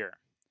rule here.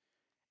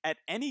 At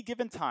any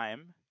given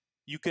time,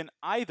 you can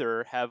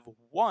either have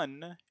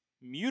one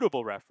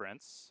mutable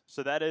reference,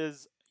 so that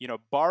is,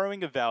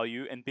 borrowing a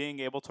value and being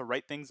able to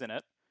write things in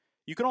it.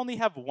 You can only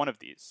have one of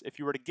these. If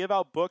you were to give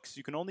out books,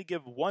 you can only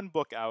give one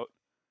book out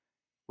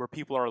where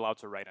people are allowed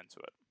to write into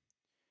it.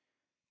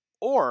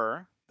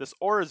 Or, this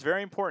or is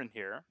very important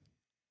here,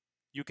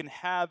 you can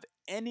have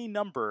any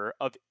number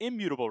of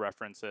immutable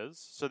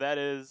references, so that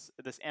is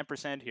this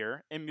ampersand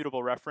here,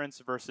 immutable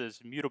reference versus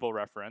mutable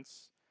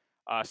reference.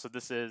 So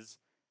this is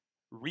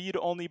read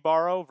only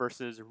borrow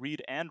versus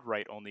read and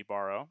write only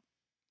borrow.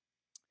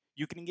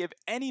 You can give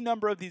any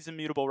number of these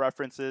immutable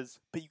references,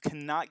 but you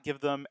cannot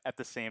give them at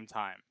the same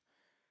time.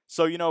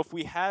 So, if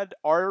we had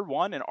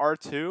R1 and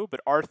R2, but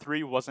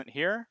R3 wasn't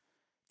here,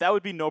 that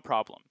would be no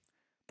problem.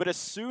 But as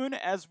soon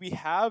as we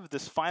have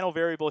this final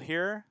variable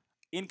here,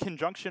 in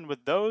conjunction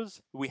with those,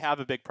 we have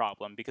a big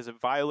problem because it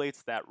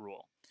violates that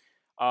rule.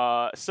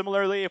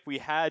 Similarly, if we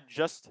had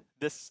just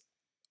this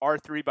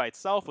R3 by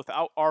itself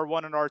without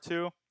R1 and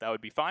R2, that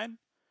would be fine.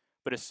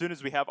 But as soon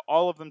as we have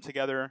all of them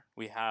together,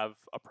 we have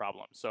a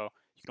problem. So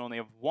you can only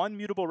have one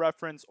mutable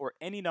reference or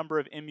any number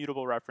of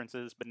immutable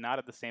references, but not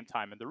at the same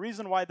time. And the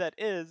reason why that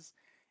is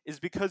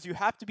because you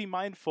have to be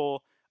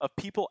mindful of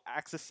people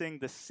accessing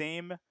the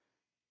same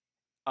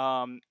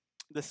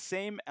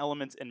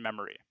elements in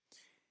memory.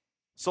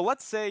 So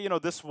let's say,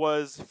 this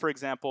was, for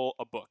example,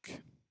 a book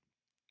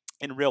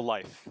in real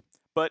life.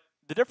 But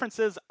the difference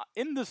is,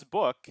 in this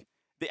book,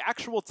 the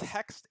actual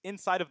text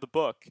inside of the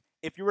book,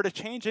 if you were to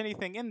change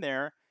anything in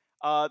there,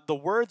 the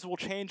words will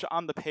change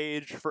on the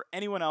page for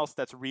anyone else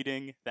that's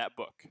reading that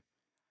book.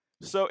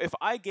 So if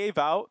I gave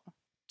out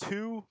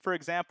two, for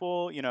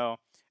example,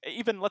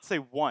 even let's say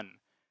one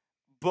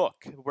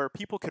book where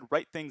people could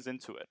write things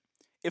into it,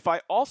 if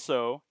I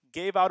also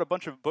gave out a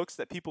bunch of books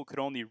that people could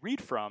only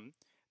read from,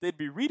 they'd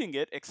be reading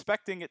it,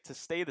 expecting it to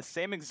stay the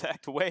same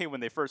exact way when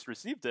they first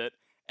received it,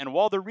 and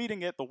while they're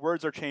reading it, the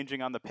words are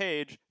changing on the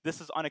page. This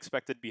is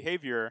unexpected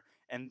behavior,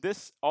 and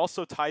this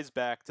also ties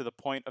back to the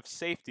point of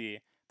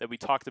safety that we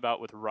talked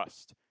about with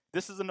Rust.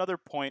 This is another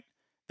point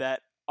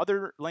that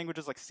other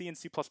languages like C and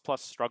C++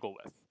 struggle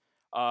with.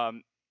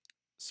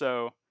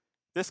 So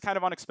this kind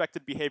of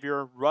unexpected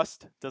behavior,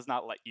 Rust does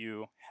not let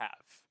you have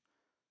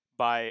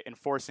by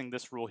enforcing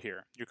this rule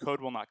here. Your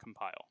code will not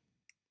compile.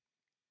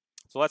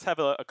 So let's have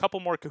a couple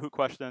more Kahoot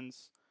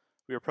questions.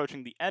 We're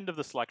approaching the end of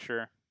this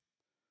lecture.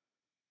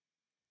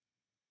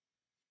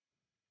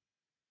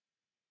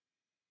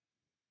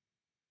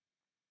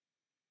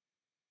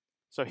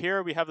 So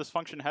here we have this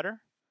function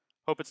header.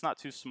 Hope it's not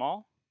too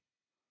small.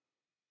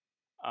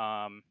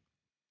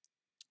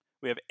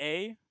 We have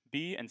A,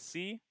 B, and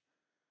C.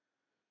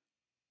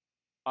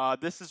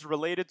 This is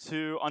related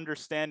to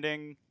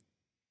understanding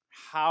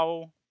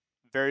how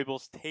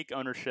variables take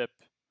ownership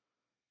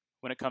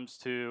when it comes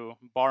to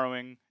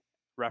borrowing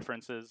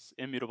references,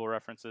 immutable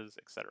references,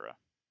 etc.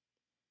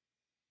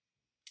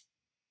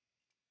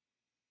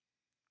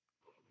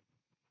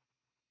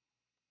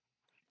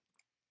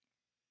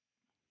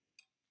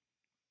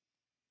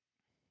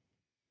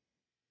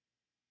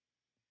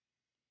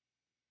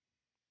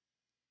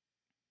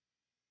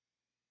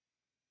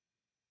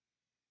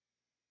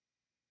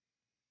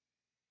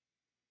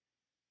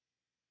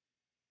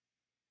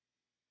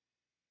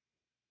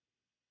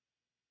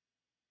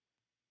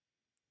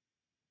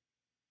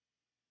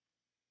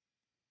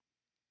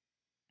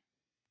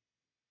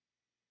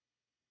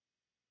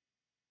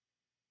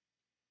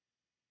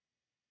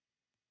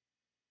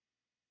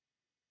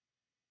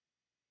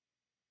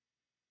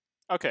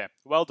 Okay,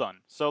 well done.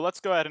 So let's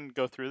go ahead and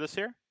go through this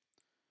here.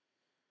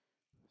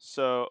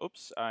 So,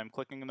 oops, I'm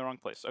clicking in the wrong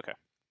place. Okay.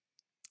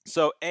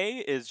 So A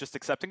is just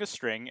accepting a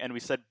string, and we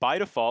said by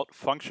default,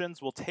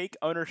 functions will take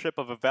ownership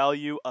of a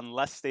value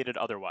unless stated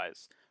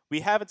otherwise. We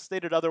haven't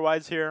stated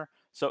otherwise here,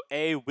 so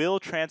A will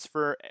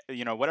transfer,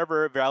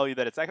 whatever value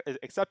that it's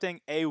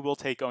accepting, A will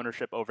take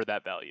ownership over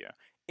that value.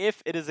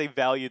 If it is a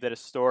value that is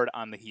stored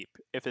on the heap.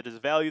 If it is a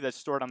value that's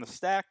stored on the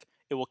stack,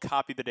 it will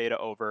copy the data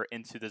over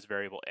into this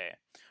variable A.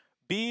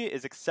 B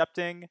is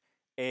accepting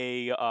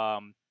a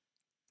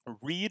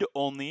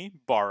read-only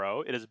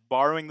borrow. It is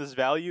borrowing this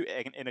value,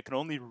 and it can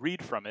only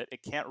read from it.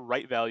 It can't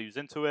write values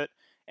into it.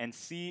 And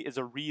C is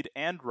a read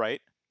and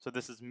write, so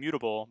this is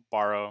mutable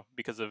borrow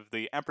because of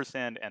the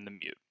ampersand and the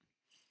mute.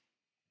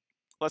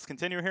 Let's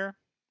continue here.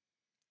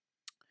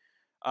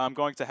 I'm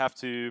going to have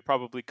to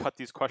probably cut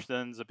these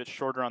questions a bit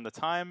shorter on the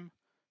time,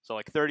 so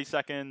like 30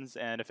 seconds,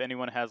 and if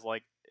anyone has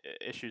like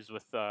issues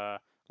with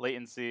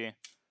latency,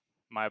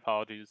 my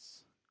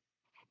apologies.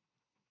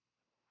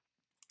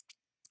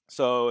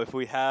 So if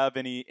we have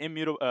any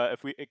immutable,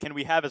 can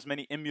we have as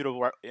many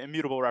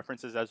immutable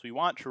references as we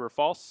want, true or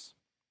false?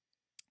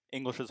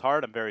 English is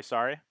hard. I'm very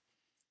sorry.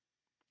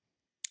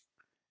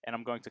 And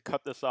I'm going to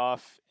cut this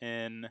off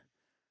in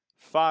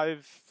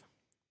 5,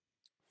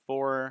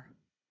 4,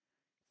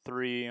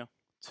 3,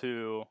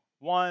 2,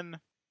 1.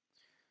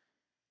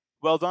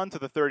 Well done to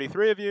the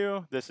 33 of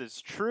you. This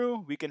is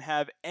true. We can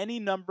have any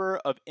number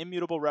of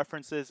immutable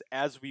references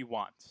as we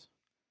want.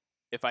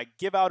 If I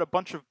give out a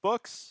bunch of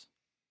books,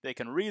 they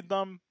can read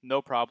them,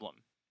 no problem.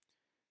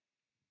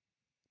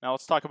 Now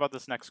let's talk about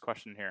this next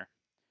question here.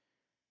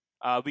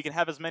 We can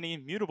have as many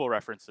mutable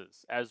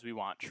references as we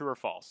want, true or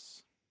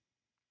false.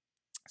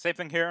 Same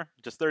thing here,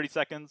 just 30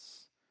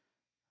 seconds.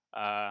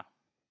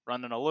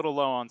 Running a little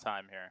low on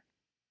time here.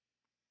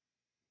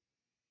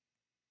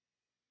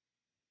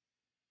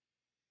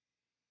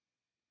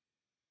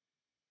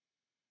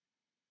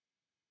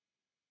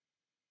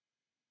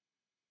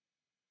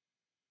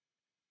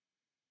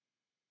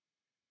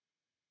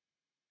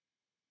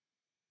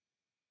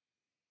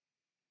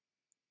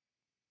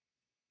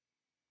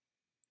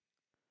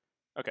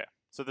 Okay,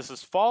 so this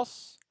is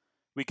false.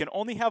 We can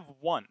only have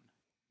one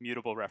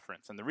mutable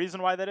reference. And the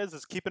reason why that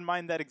is keep in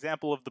mind that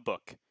example of the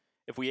book.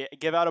 If we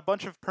give out a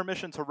bunch of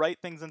permission to write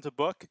things into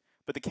book,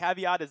 but the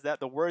caveat is that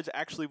the words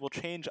actually will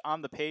change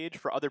on the page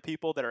for other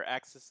people that are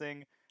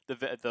accessing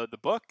the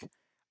book,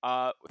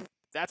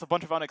 that's a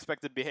bunch of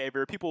unexpected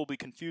behavior. People will be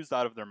confused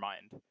out of their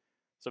mind.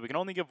 So we can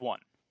only give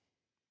one.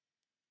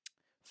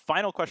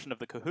 Final question of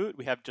the Kahoot.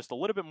 We have just a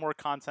little bit more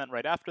content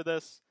right after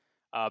this.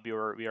 We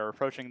are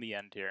approaching the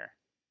end here.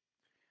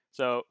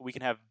 So we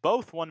can have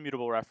both one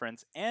mutable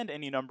reference and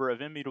any number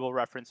of immutable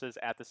references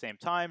at the same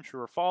time,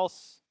 true or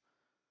false.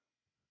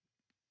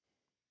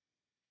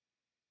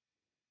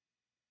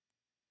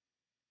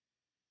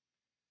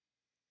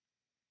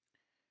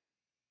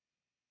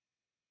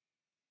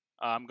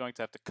 I'm going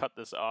to have to cut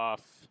this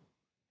off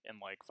in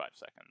like 5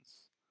 seconds.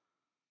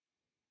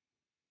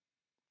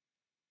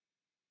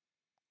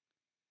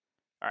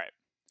 All right.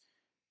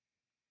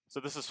 So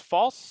this is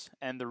false,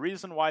 and the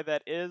reason why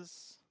that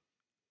is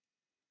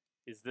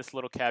this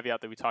little caveat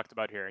that we talked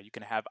about here. You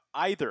can have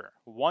either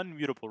one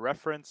mutable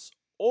reference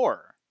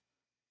or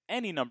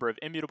any number of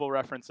immutable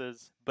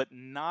references, but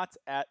not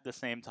at the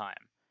same time.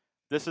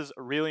 This is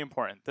really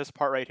important. This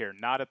part right here,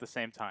 not at the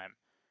same time.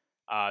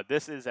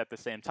 This is at the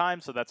same time,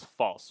 so that's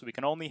false. So we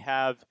can only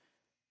have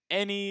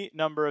any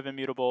number of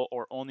immutable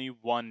or only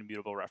one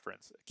mutable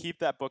reference. Keep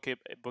that book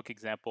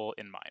example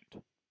in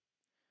mind.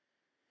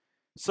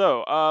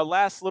 So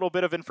last little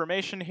bit of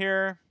information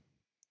here.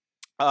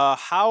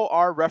 How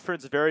are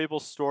reference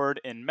variables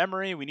stored in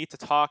memory? We need to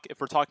talk, if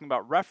we're talking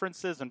about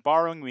references and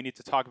borrowing, we need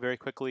to talk very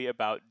quickly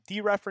about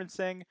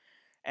dereferencing.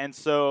 And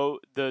so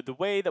the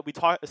way that we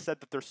said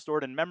that they're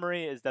stored in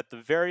memory is that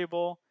the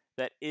variable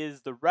that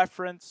is the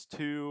reference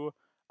to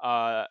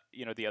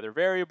the other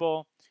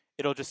variable,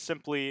 it'll just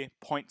simply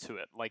point to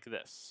it like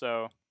this.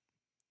 So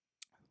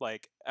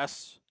like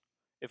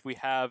if we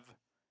have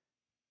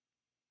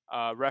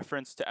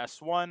reference to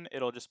S1,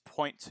 it'll just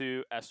point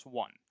to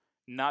S1,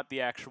 not the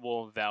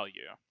actual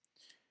value.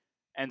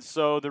 And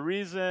so the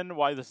reason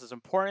why this is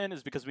important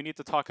is because we need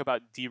to talk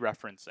about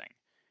dereferencing.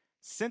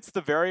 Since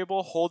the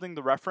variable holding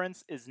the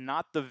reference is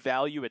not the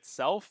value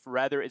itself,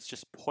 rather it's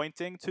just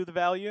pointing to the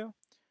value,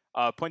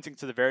 pointing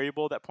to the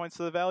variable that points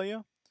to the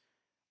value,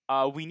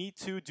 we need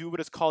to do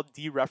what is called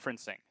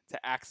dereferencing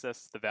to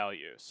access the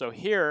value. So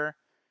here,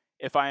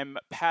 if I'm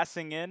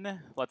passing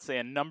in, let's say,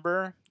 a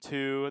number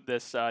to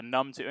this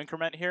num to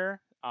increment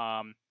here,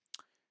 to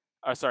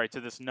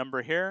this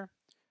number here,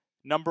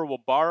 number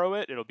will borrow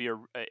it. It'll be a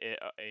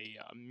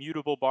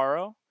mutable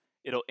borrow.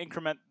 It'll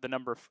increment the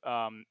number,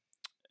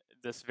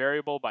 this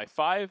variable by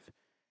 5.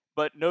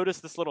 But notice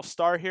this little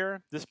star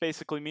here. This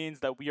basically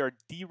means that we are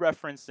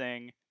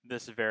dereferencing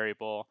this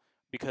variable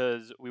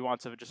because we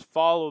want to just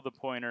follow the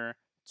pointer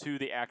to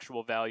the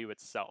actual value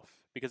itself.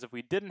 Because if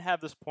we didn't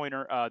have this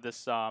pointer,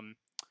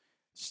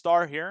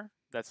 star here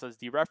that says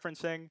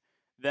dereferencing,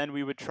 then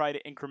we would try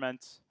to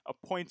increment a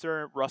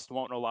pointer. Rust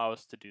won't allow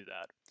us to do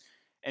that.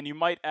 And you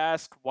might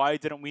ask, why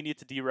didn't we need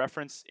to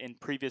dereference in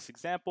previous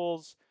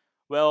examples?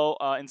 Well,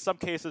 in some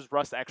cases,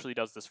 Rust actually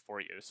does this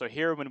for you. So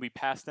here, when we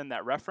passed in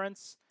that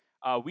reference,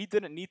 we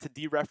didn't need to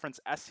dereference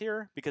s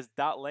here because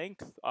dot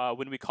length,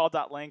 when we call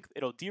dot length,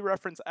 it'll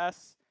dereference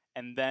s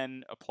and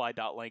then apply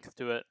dot length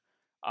to it.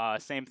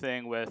 Same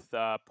thing with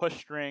push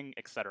string,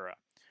 etc.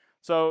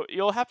 So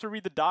you'll have to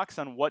read the docs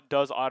on what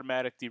does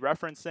automatic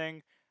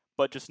dereferencing,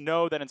 but just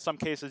know that in some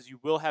cases you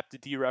will have to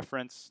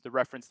dereference the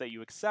reference that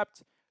you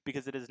accept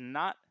because it is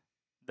not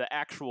the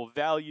actual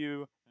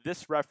value.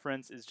 This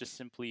reference is just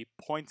simply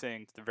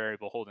pointing to the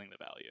variable holding the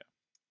value.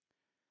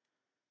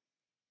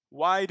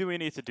 Why do we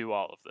need to do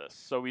all of this?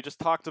 So we just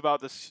talked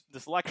about this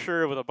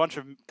lecture with a bunch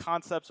of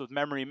concepts with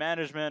memory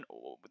management.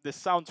 This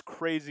sounds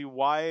crazy.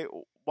 Why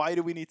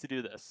do we need to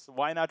do this?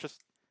 Why not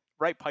just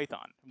write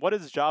Python? What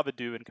does Java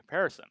do in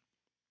comparison?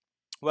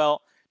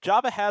 Well,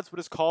 Java has what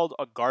is called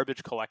a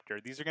garbage collector.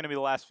 These are going to be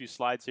the last few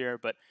slides here,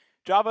 but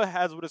Java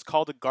has what is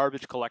called a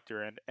garbage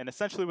collector, and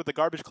essentially what the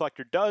garbage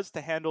collector does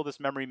to handle this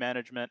memory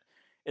management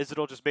is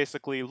it'll just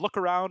basically look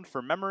around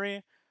for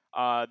memory,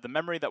 the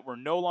memory that we're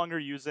no longer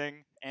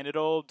using, and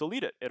it'll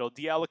delete it. It'll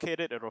deallocate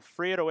it. It'll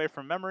free it away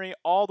from memory.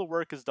 All the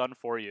work is done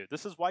for you.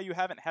 This is why you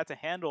haven't had to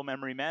handle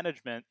memory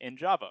management in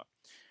Java.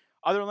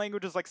 Other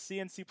languages like C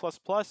and C++,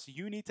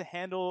 you need to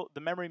handle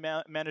the memory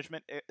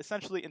management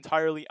essentially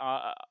entirely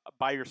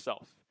by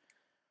yourself.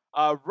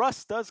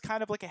 Rust does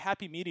kind of like a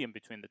happy medium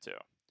between the two.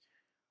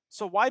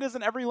 So why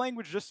doesn't every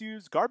language just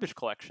use garbage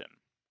collection?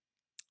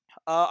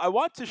 I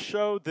want to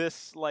show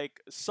this like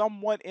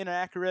somewhat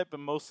inaccurate but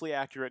mostly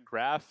accurate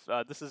graph.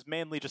 This is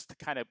mainly just to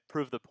kind of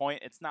prove the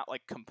point. It's not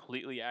like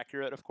completely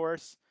accurate, of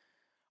course.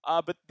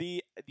 But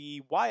the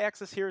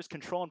y-axis here is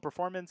control and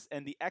performance,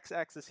 and the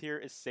x-axis here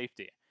is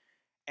safety.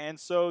 And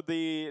so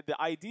the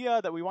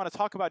idea that we want to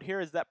talk about here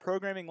is that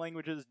programming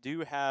languages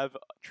do have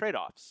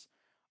trade-offs.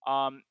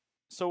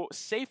 So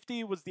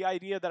safety was the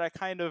idea that I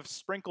kind of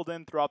sprinkled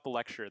in throughout the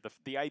lecture.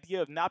 The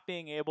idea of not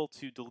being able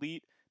to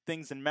delete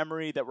things in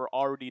memory that were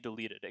already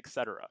deleted,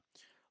 etc.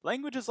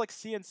 Languages like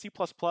C and C++,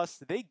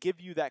 they give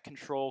you that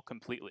control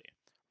completely.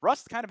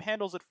 Rust kind of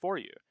handles it for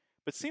you,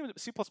 but C and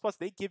C++,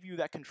 they give you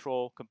that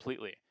control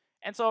completely.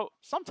 And so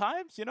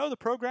sometimes, the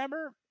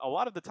programmer, a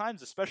lot of the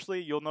times,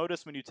 especially you'll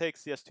notice when you take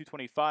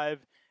CS225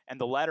 and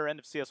the latter end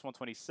of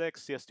CS126,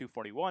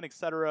 CS241,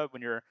 etc.,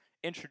 when you're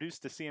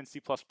introduced to C and C++,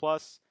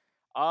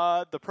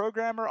 the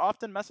programmer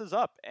often messes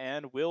up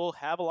and will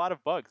have a lot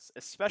of bugs,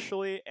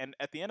 especially, and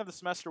at the end of the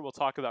semester, we'll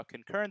talk about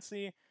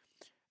concurrency.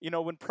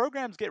 When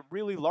programs get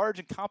really large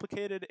and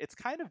complicated, it's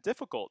kind of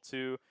difficult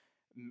to,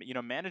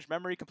 manage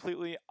memory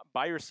completely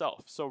by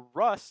yourself. So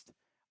Rust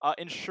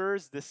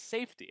ensures this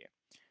safety.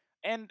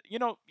 And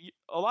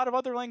a lot of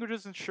other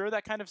languages ensure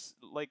that kind of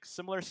like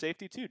similar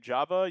safety too.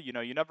 Java,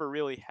 you never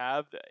really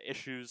have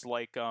issues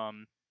like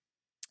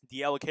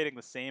deallocating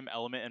the same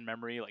element in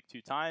memory like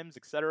 2 times,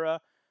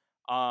 etc.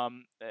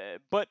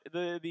 But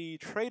the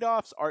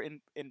trade-offs are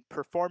in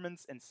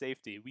performance and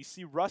safety. We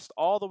see Rust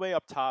all the way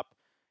up top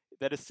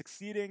that is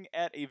succeeding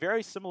at a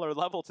very similar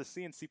level to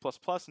C and C++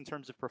 in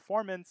terms of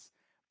performance,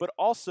 but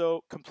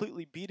also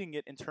completely beating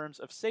it in terms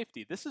of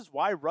safety. This is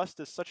why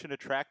Rust is such an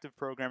attractive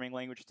programming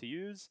language to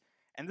use,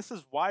 and this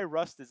is why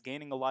Rust is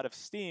gaining a lot of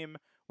steam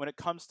when it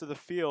comes to the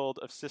field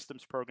of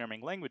systems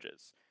programming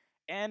languages.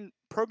 And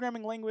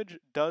programming language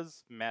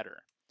does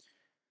matter.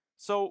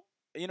 So,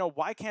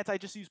 why can't I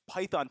just use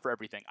Python for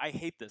everything? I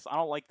hate this. I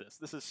don't like this.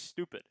 This is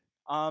stupid.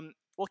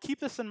 Well, keep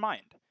this in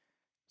mind.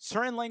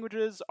 Certain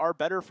languages are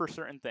better for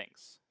certain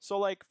things. So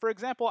like, for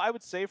example, I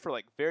would say for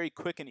like very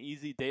quick and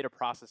easy data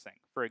processing,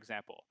 for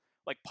example,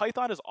 like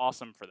Python is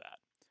awesome for that.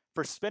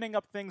 For spinning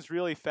up things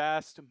really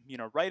fast,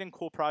 writing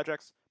cool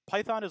projects,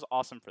 Python is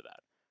awesome for that.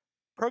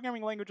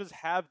 Programming languages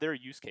have their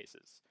use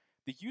cases.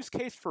 The use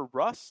case for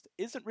Rust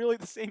isn't really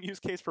the same use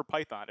case for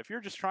Python. If you're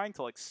just trying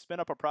to like spin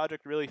up a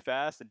project really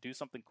fast and do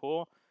something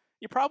cool,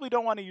 you probably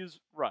don't want to use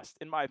Rust,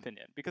 in my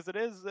opinion, because it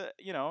is,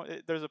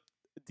 there's a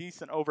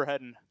decent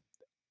overhead and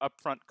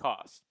upfront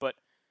cost. But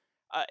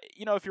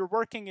if you're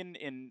working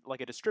in like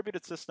a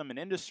distributed system in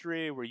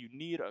industry where you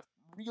need a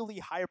really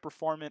high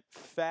performant,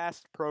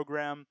 fast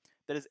program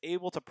that is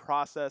able to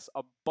process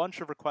a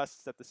bunch of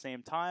requests at the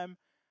same time,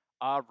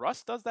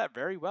 Rust does that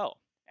very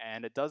well,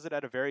 and it does it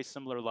at a very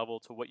similar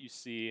level to what you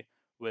see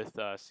with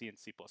C and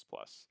C++.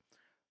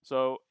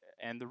 So,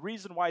 and the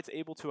reason why it's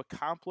able to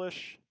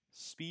accomplish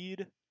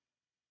speed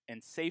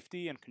and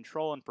safety and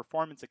control and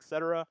performance,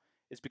 etc.,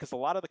 is because a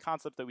lot of the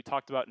concepts that we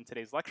talked about in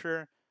today's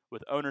lecture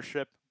with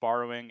ownership,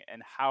 borrowing,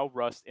 and how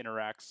Rust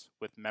interacts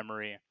with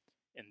memory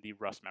in the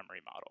Rust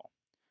memory model.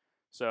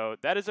 So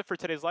that is it for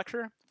today's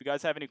lecture. If you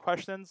guys have any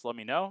questions, let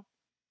me know.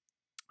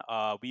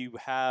 We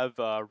have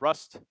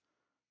Rust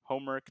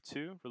Homework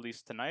 2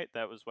 released tonight.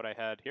 That was what I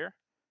had here.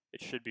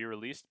 It should be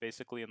released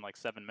basically in like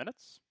 7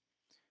 minutes.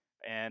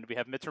 And we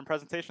have midterm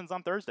presentations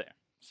on Thursday.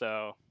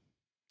 So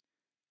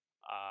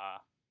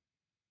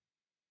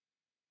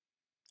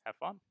have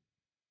fun.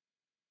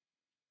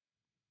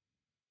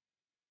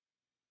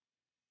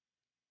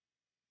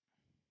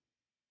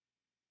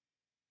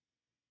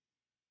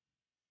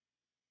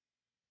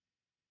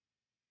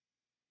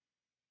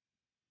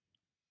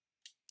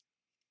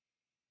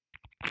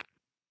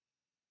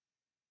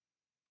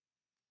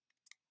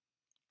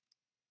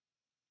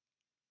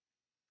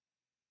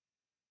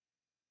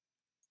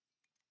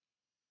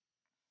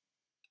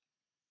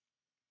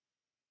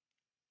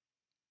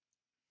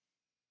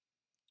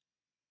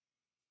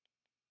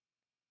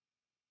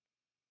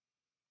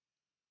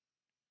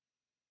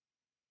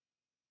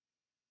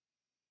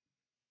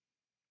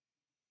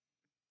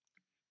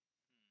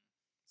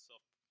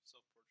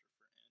 Self-portrait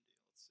for Andy.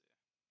 Let's see.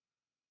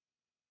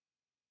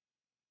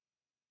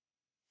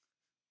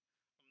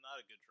 I'm not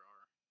a good drawer.